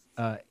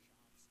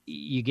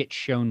you get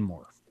shown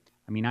more.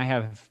 I mean, I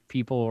have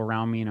people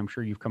around me, and I'm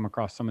sure you've come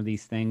across some of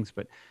these things,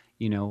 but,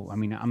 I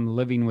mean, I'm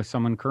living with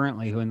someone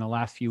currently who in the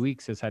last few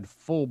weeks has had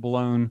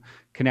full-blown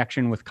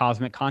connection with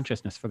cosmic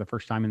consciousness for the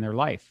first time in their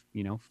life.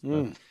 A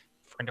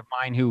friend of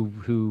mine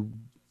who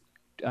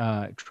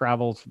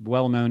travels,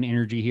 well-known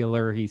energy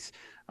healer. He's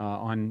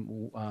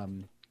on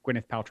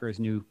Gwyneth Paltrow's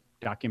new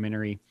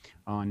documentary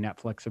on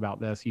Netflix about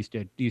this.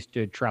 Used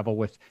to travel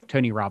with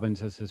Tony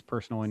Robbins as his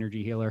personal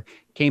energy healer.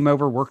 Came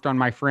over, worked on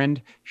my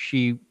friend.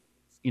 She,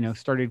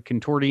 started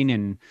contorting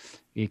and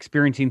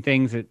experiencing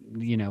things that,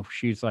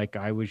 she's like,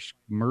 I was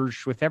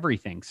merged with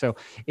everything. So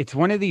it's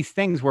one of these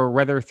things where,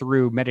 whether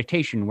through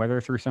meditation, whether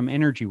through some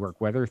energy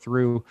work, whether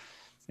through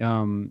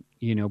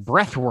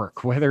breath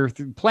work, whether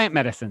through plant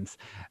medicines,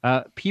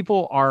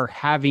 people are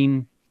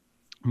having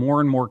more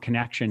and more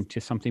connection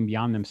to something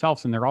beyond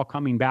themselves. And they're all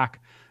coming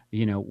back,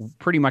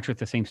 pretty much with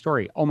the same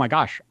story. Oh my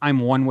gosh, I'm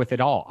one with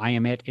it all. I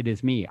am it. It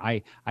is me.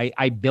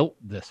 I built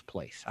this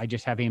place. I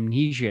just have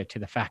amnesia to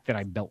the fact that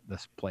I built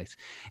this place.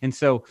 And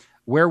so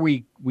where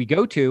we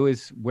go to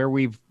is where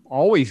we've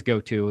always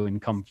go to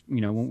and come,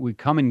 when we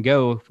come and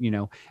go,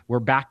 we're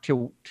back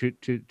to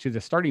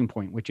the starting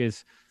point, which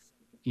is,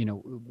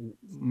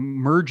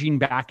 merging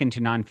back into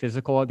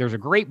non-physical. There's a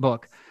great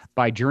book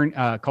by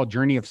called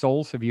Journey of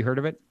Souls. Have you heard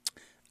of it?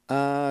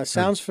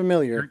 Sounds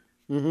familiar.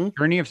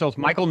 Journey of Souls.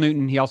 Michael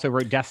Newton. He also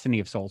wrote Destiny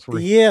of Souls.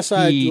 Yes,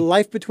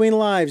 Life Between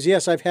Lives.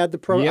 Yes, I've had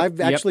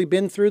I've actually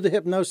been through the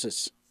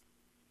hypnosis.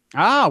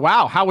 Ah,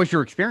 wow. How was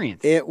your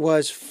experience? It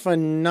was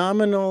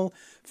phenomenal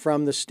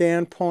from the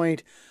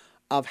standpoint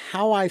of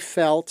how I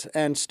felt,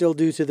 and still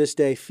do to this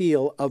day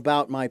feel,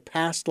 about my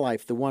past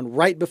life, the one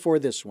right before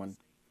this one.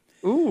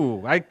 Ooh,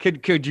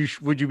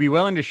 would you be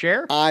willing to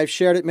share? I've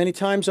shared it many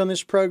times on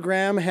this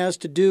program. It has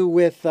to do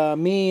with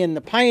me in the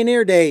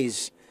pioneer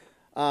days.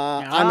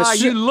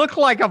 You look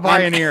like a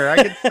pioneer.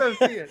 I can so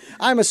see it.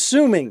 I'm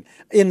assuming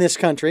in this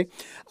country,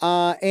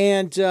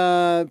 and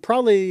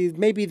probably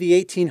maybe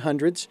the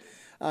 1800s.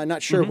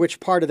 Not sure which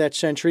part of that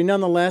century.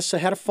 Nonetheless, I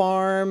had a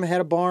farm, had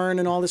a barn,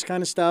 and all this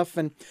kind of stuff,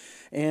 and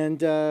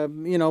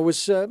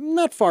was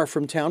not far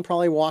from town,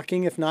 probably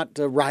walking, if not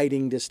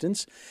riding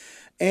distance.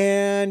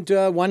 And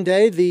one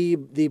day,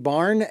 the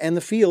barn and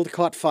the field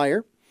caught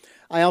fire.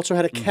 I also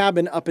had a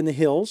cabin up in the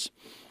hills.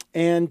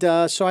 And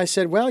so I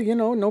said, well,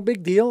 no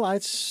big deal. I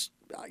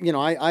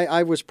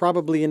was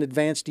probably in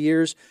advanced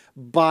years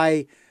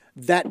by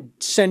that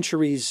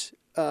century's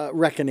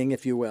reckoning,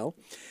 if you will.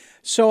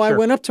 So I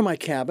went up to my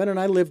cabin, and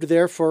I lived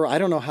there for I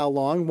don't know how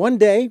long. One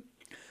day,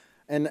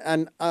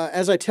 and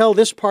as I tell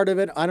this part of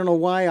it, I don't know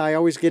why I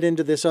always get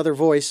into this other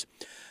voice.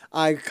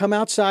 I come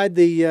outside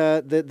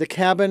the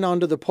cabin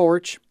onto the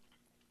porch,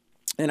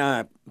 and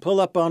I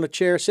pull up on a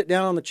chair, sit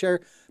down on the chair,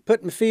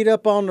 put my feet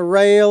up on the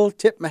rail,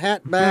 tip my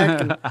hat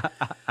back. And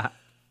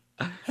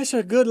that's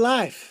a good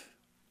life.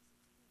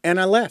 And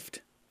I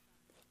left.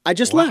 I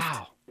just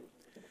left.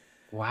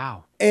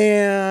 Wow.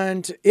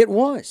 And it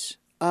was.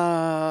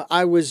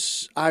 I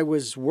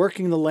was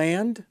working the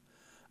land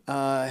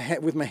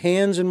with my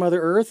hands in Mother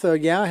Earth. I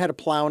had a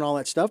plow and all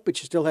that stuff, but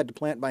you still had to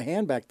plant by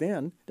hand back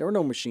then. There were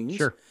no machines.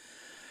 Sure.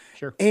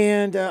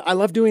 And I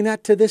love doing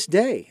that to this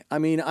day. I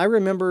mean, I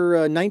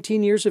remember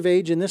 19 years of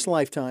age in this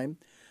lifetime,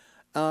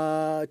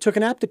 took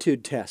an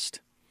aptitude test.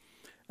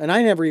 And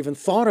I never even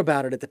thought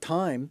about it at the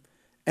time.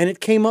 And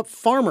it came up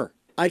farmer.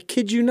 I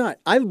kid you not.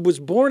 I was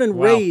born and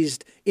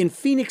raised in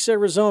Phoenix,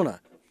 Arizona,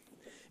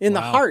 in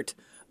the heart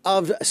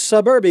of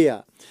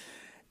suburbia.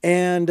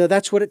 And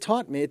that's what it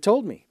taught me. It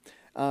told me.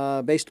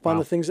 Based upon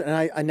the things, and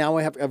I now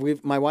have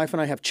my wife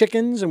and I have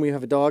chickens, and we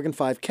have a dog and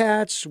 5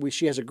 cats.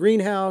 She has a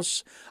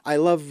greenhouse. I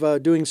love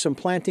doing some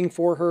planting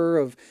for her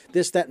of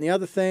this, that, and the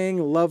other thing.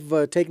 Love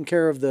taking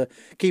care of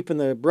keeping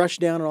the brush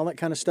down and all that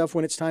kind of stuff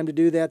when it's time to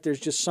do that. There's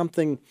just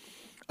something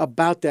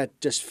about that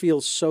just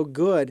feels so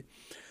good,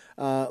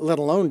 let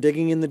alone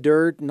digging in the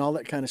dirt and all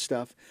that kind of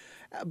stuff.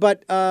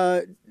 But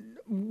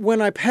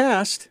when I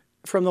passed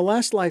from the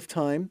last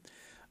lifetime,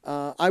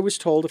 I was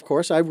told, of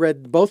course, I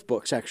read both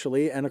books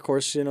actually, and of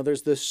course,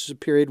 there's this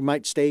period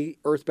might stay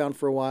earthbound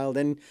for a while.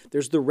 Then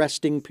there's the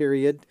resting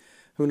period.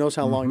 Who knows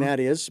how long that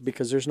is,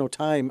 because there's no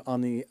time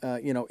on the,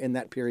 in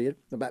that period,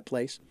 that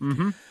place.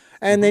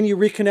 And then you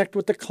reconnect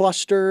with the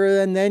cluster,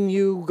 and then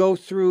you go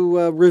through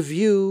a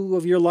review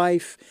of your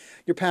life,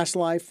 your past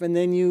life, and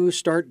then you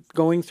start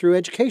going through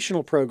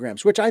educational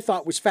programs, which I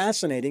thought was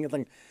fascinating. I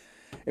think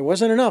it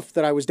wasn't enough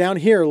that I was down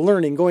here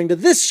learning, going to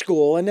this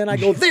school, and then I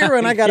go there,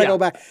 and I got to go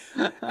back.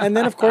 And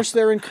then, of course,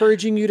 they're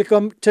encouraging you to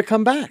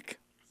come back.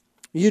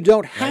 You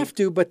don't have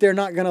to, but they're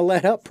not going to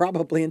let up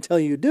probably until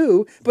you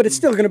do, but it's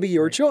still going to be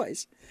your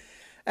choice.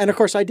 And of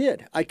course I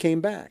did. I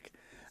came back.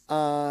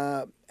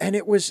 And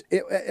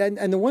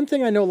the one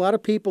thing I know a lot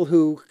of people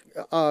who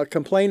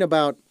complain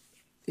about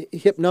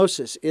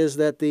hypnosis is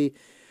that the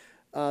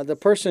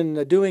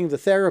person doing the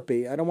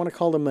therapy, I don't want to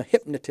call them a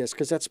hypnotist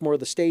because that's more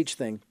the stage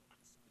thing.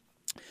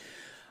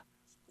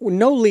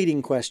 No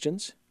leading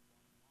questions.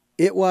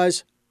 It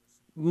was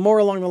more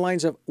along the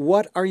lines of,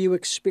 what are you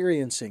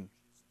experiencing?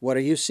 What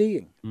are you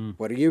seeing?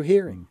 What are you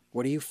hearing?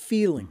 What are you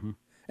feeling?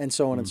 And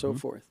so on and so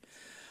forth.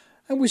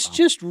 It was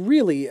just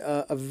really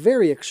a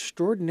very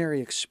extraordinary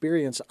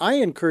experience. I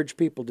encourage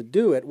people to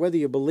do it, whether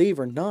you believe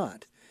or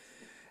not.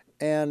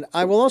 And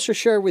I will also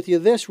share with you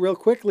this real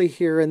quickly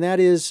here, and that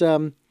is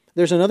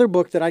there's another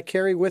book that I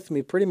carry with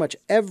me pretty much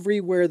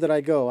everywhere that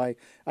I go.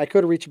 I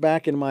could reach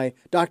back in my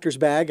doctor's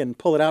bag and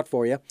pull it out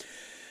for you.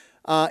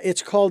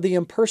 It's called The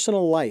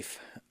Impersonal Life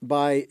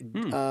by,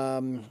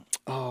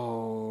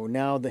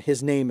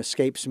 his name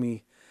escapes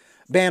me,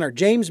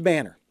 James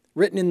Banner,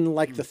 written in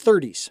like the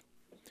 30s.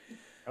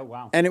 Oh,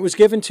 wow. And it was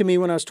given to me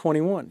when I was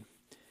 21.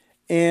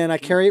 And I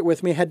carry it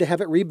with me. I had to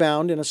have it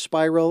rebound in a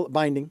spiral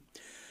binding.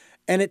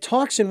 And it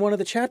talks in one of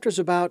the chapters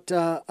about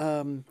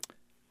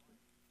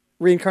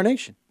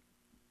reincarnation.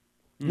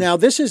 Now,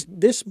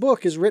 this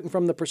book is written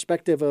from the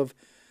perspective of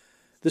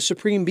the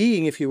Supreme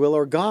Being, if you will,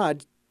 or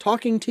God,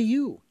 talking to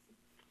you.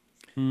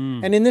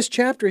 And in this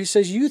chapter, he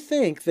says, you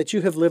think that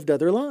you have lived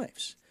other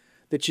lives.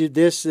 Then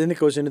it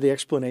goes into the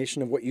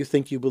explanation of what you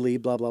think you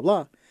believe, blah, blah,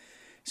 blah.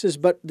 He says,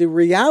 but the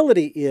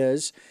reality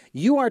is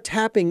you are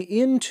tapping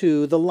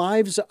into the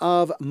lives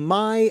of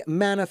my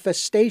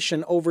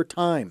manifestation over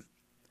time.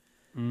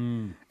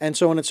 And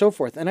so on and so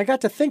forth. And I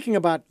got to thinking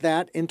about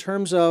that in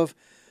terms of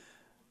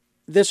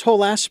this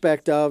whole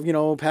aspect of,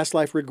 past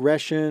life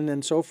regression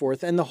and so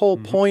forth. And the whole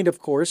point, of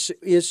course,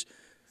 is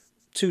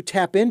to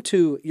tap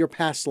into your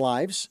past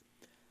lives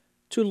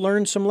to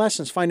learn some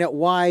lessons, find out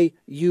why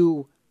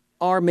you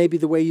are maybe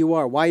the way you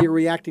are, why you're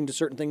reacting to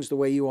certain things the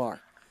way you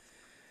are.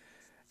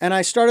 And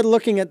I started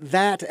looking at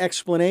that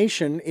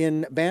explanation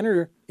in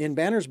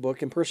Banner's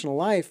book, Impersonal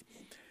Life,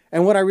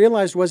 and what I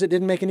realized was it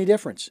didn't make any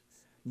difference.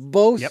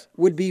 Both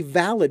would be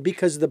valid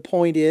because the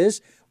point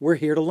is we're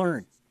here to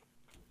learn.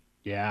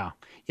 Yeah.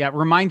 Yeah. It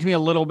reminds me a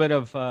little bit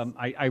of,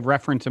 I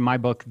reference in my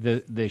book,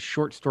 the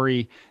short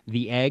story,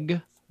 The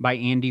Egg by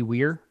Andy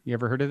Weir. You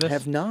ever heard of this? I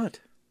have not.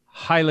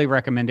 Highly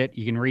recommend it.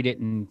 You can read it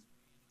in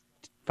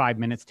 5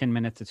 minutes, 10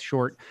 minutes. It's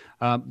short.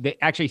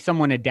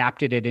 Someone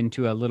adapted it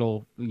into a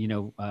little,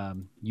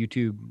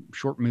 YouTube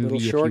short movie,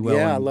 if you will.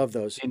 Yeah, I love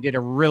those. And did a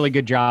really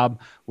good job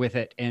with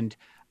it. And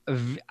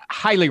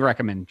highly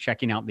recommend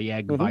checking out The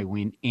Egg by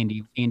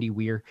Andy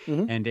Weir.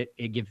 And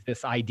it gives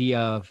this idea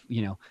of,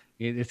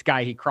 this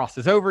guy, he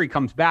crosses over, he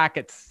comes back,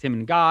 it's him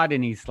and God.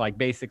 And he's like,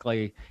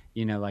 basically,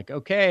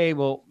 okay,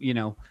 well,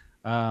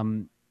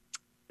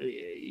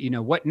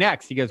 what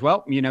next? He goes,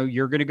 well,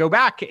 you're going to go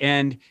back,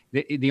 and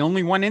the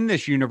only one in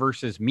this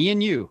universe is me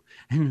and you.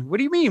 And what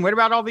do you mean? What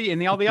about all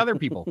the other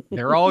people?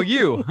 They're all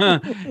you.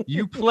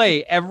 You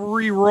play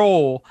every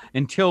role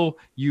until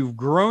you've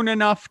grown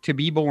enough to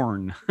be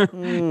born.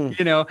 And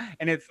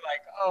it's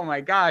like, oh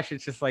my gosh,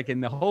 it's just like in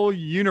the whole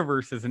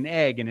universe is an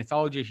egg, and it's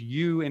all just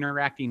you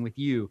interacting with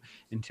you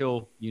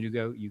until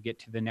you get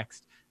to the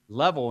next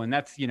level. And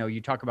that's, you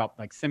talk about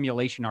like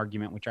simulation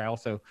argument, which I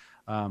also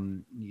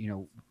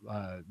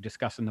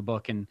discuss in the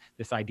book, and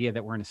this idea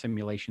that we're in a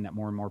simulation that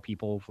more and more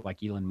people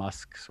like Elon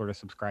Musk sort of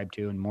subscribe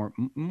to, and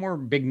more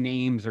big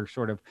names are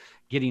sort of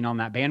getting on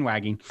that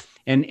bandwagon.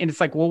 And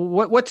it's like, well,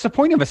 what's the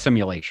point of a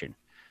simulation?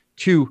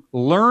 To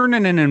learn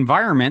in an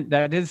environment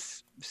that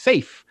is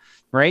safe,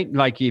 right?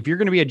 Like if you're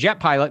going to be a jet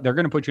pilot, they're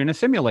going to put you in a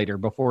simulator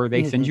before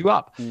they send you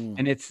up.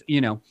 And it's,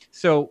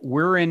 so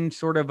we're in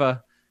sort of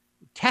a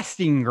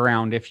testing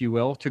ground, if you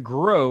will, to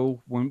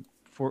grow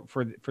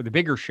for the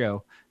bigger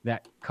show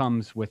that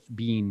comes with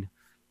being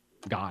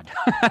God.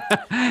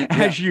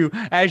 as you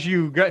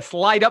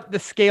slide up the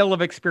scale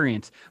of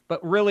experience.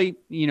 But really,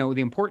 the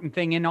important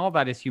thing in all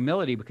that is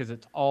humility, because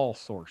it's all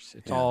source.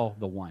 It's all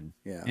the one.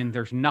 Yeah. And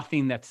there's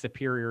nothing that's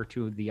superior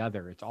to the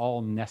other. It's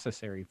all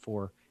necessary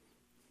for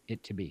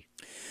it to be.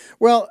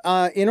 Well,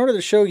 in order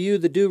to show you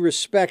the due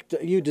respect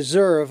you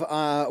deserve,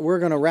 we're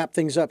going to wrap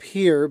things up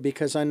here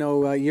because I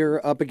know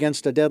you're up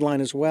against a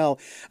deadline as well,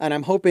 and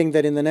I'm hoping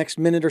that in the next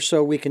minute or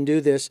so we can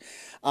do this.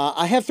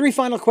 I have 3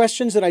 final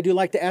questions that I do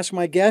like to ask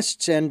my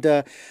guests, and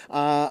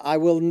I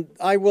will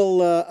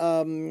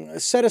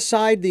set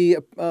aside the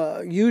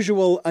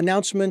usual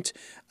announcement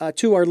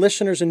to our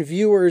listeners and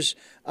viewers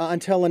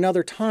until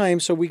another time,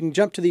 so we can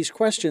jump to these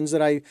questions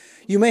that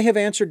you may have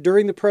answered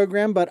during the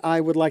program, but I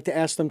would like to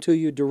ask them to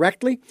you directly.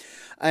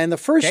 And the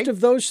first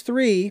of those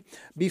 3,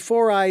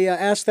 before I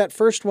ask that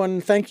first one,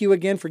 thank you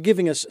again for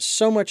giving us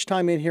so much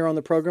time in here on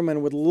the program,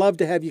 and would love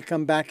to have you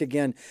come back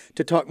again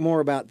to talk more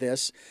about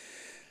this.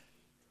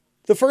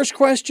 The first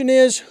question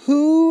is,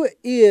 who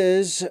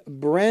is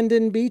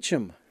Brandon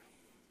Beacham?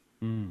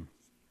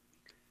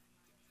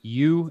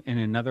 You in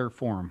another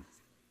form.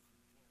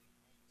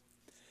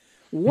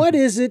 What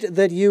is it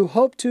that you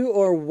hope to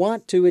or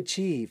want to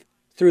achieve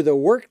through the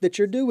work that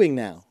you're doing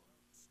now?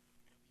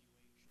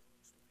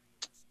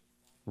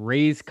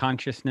 raise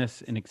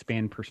consciousness and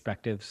expand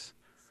perspectives,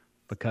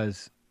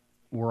 because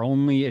we're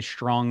only as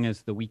strong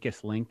as the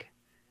weakest link,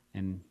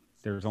 and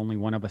there's only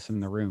one of us in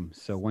the room.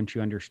 So once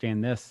you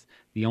understand this,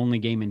 the only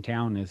game in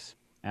town is,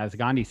 as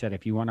Gandhi said,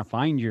 if you want to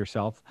find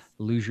yourself,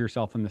 lose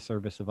yourself in the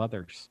service of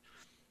others.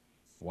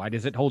 Why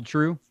does it hold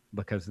true?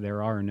 Because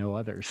there are no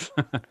others.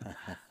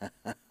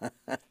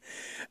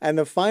 And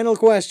the final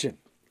question,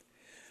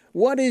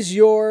 what is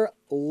your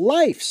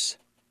life's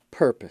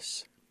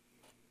purpose?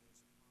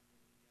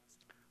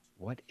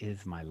 What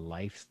is my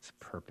life's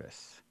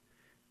purpose?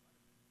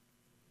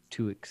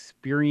 To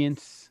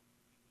experience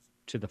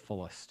to the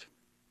fullest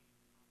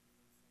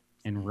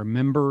and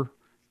remember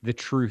the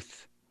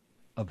truth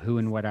of who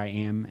and what I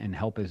am, and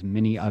help as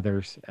many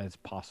others as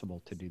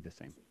possible to do the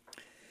same.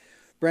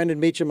 Brandon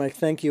Beachum, I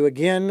thank you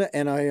again,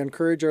 and I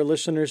encourage our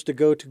listeners to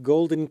go to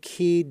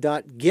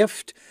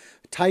goldenkey.gift.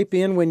 Type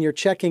in when you're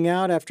checking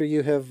out, after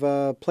you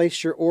have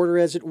placed your order,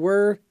 as it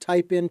were,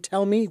 type in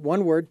 "tell me,"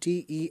 one word,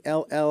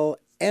 TELLME,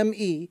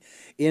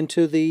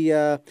 into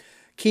the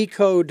key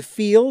code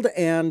field,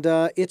 and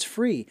it's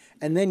free.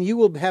 And then you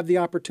will have the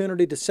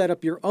opportunity to set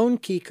up your own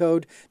key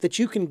code that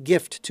you can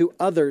gift to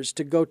others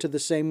to go to the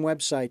same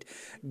website,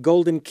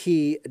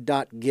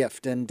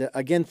 goldenkey.gift. And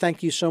again,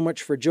 thank you so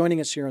much for joining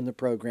us here on the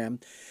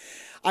program.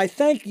 I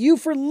thank you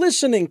for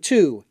listening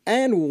to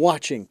and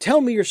watching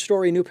Tell Me Your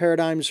Story, New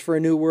Paradigms for a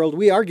New World.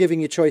 We are giving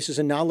you choices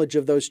and knowledge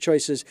of those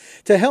choices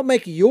to help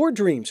make your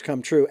dreams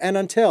come true. And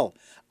until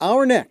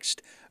our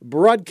next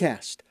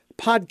broadcast,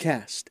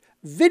 podcast,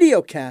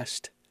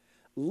 videocast,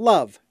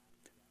 love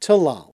to Lal.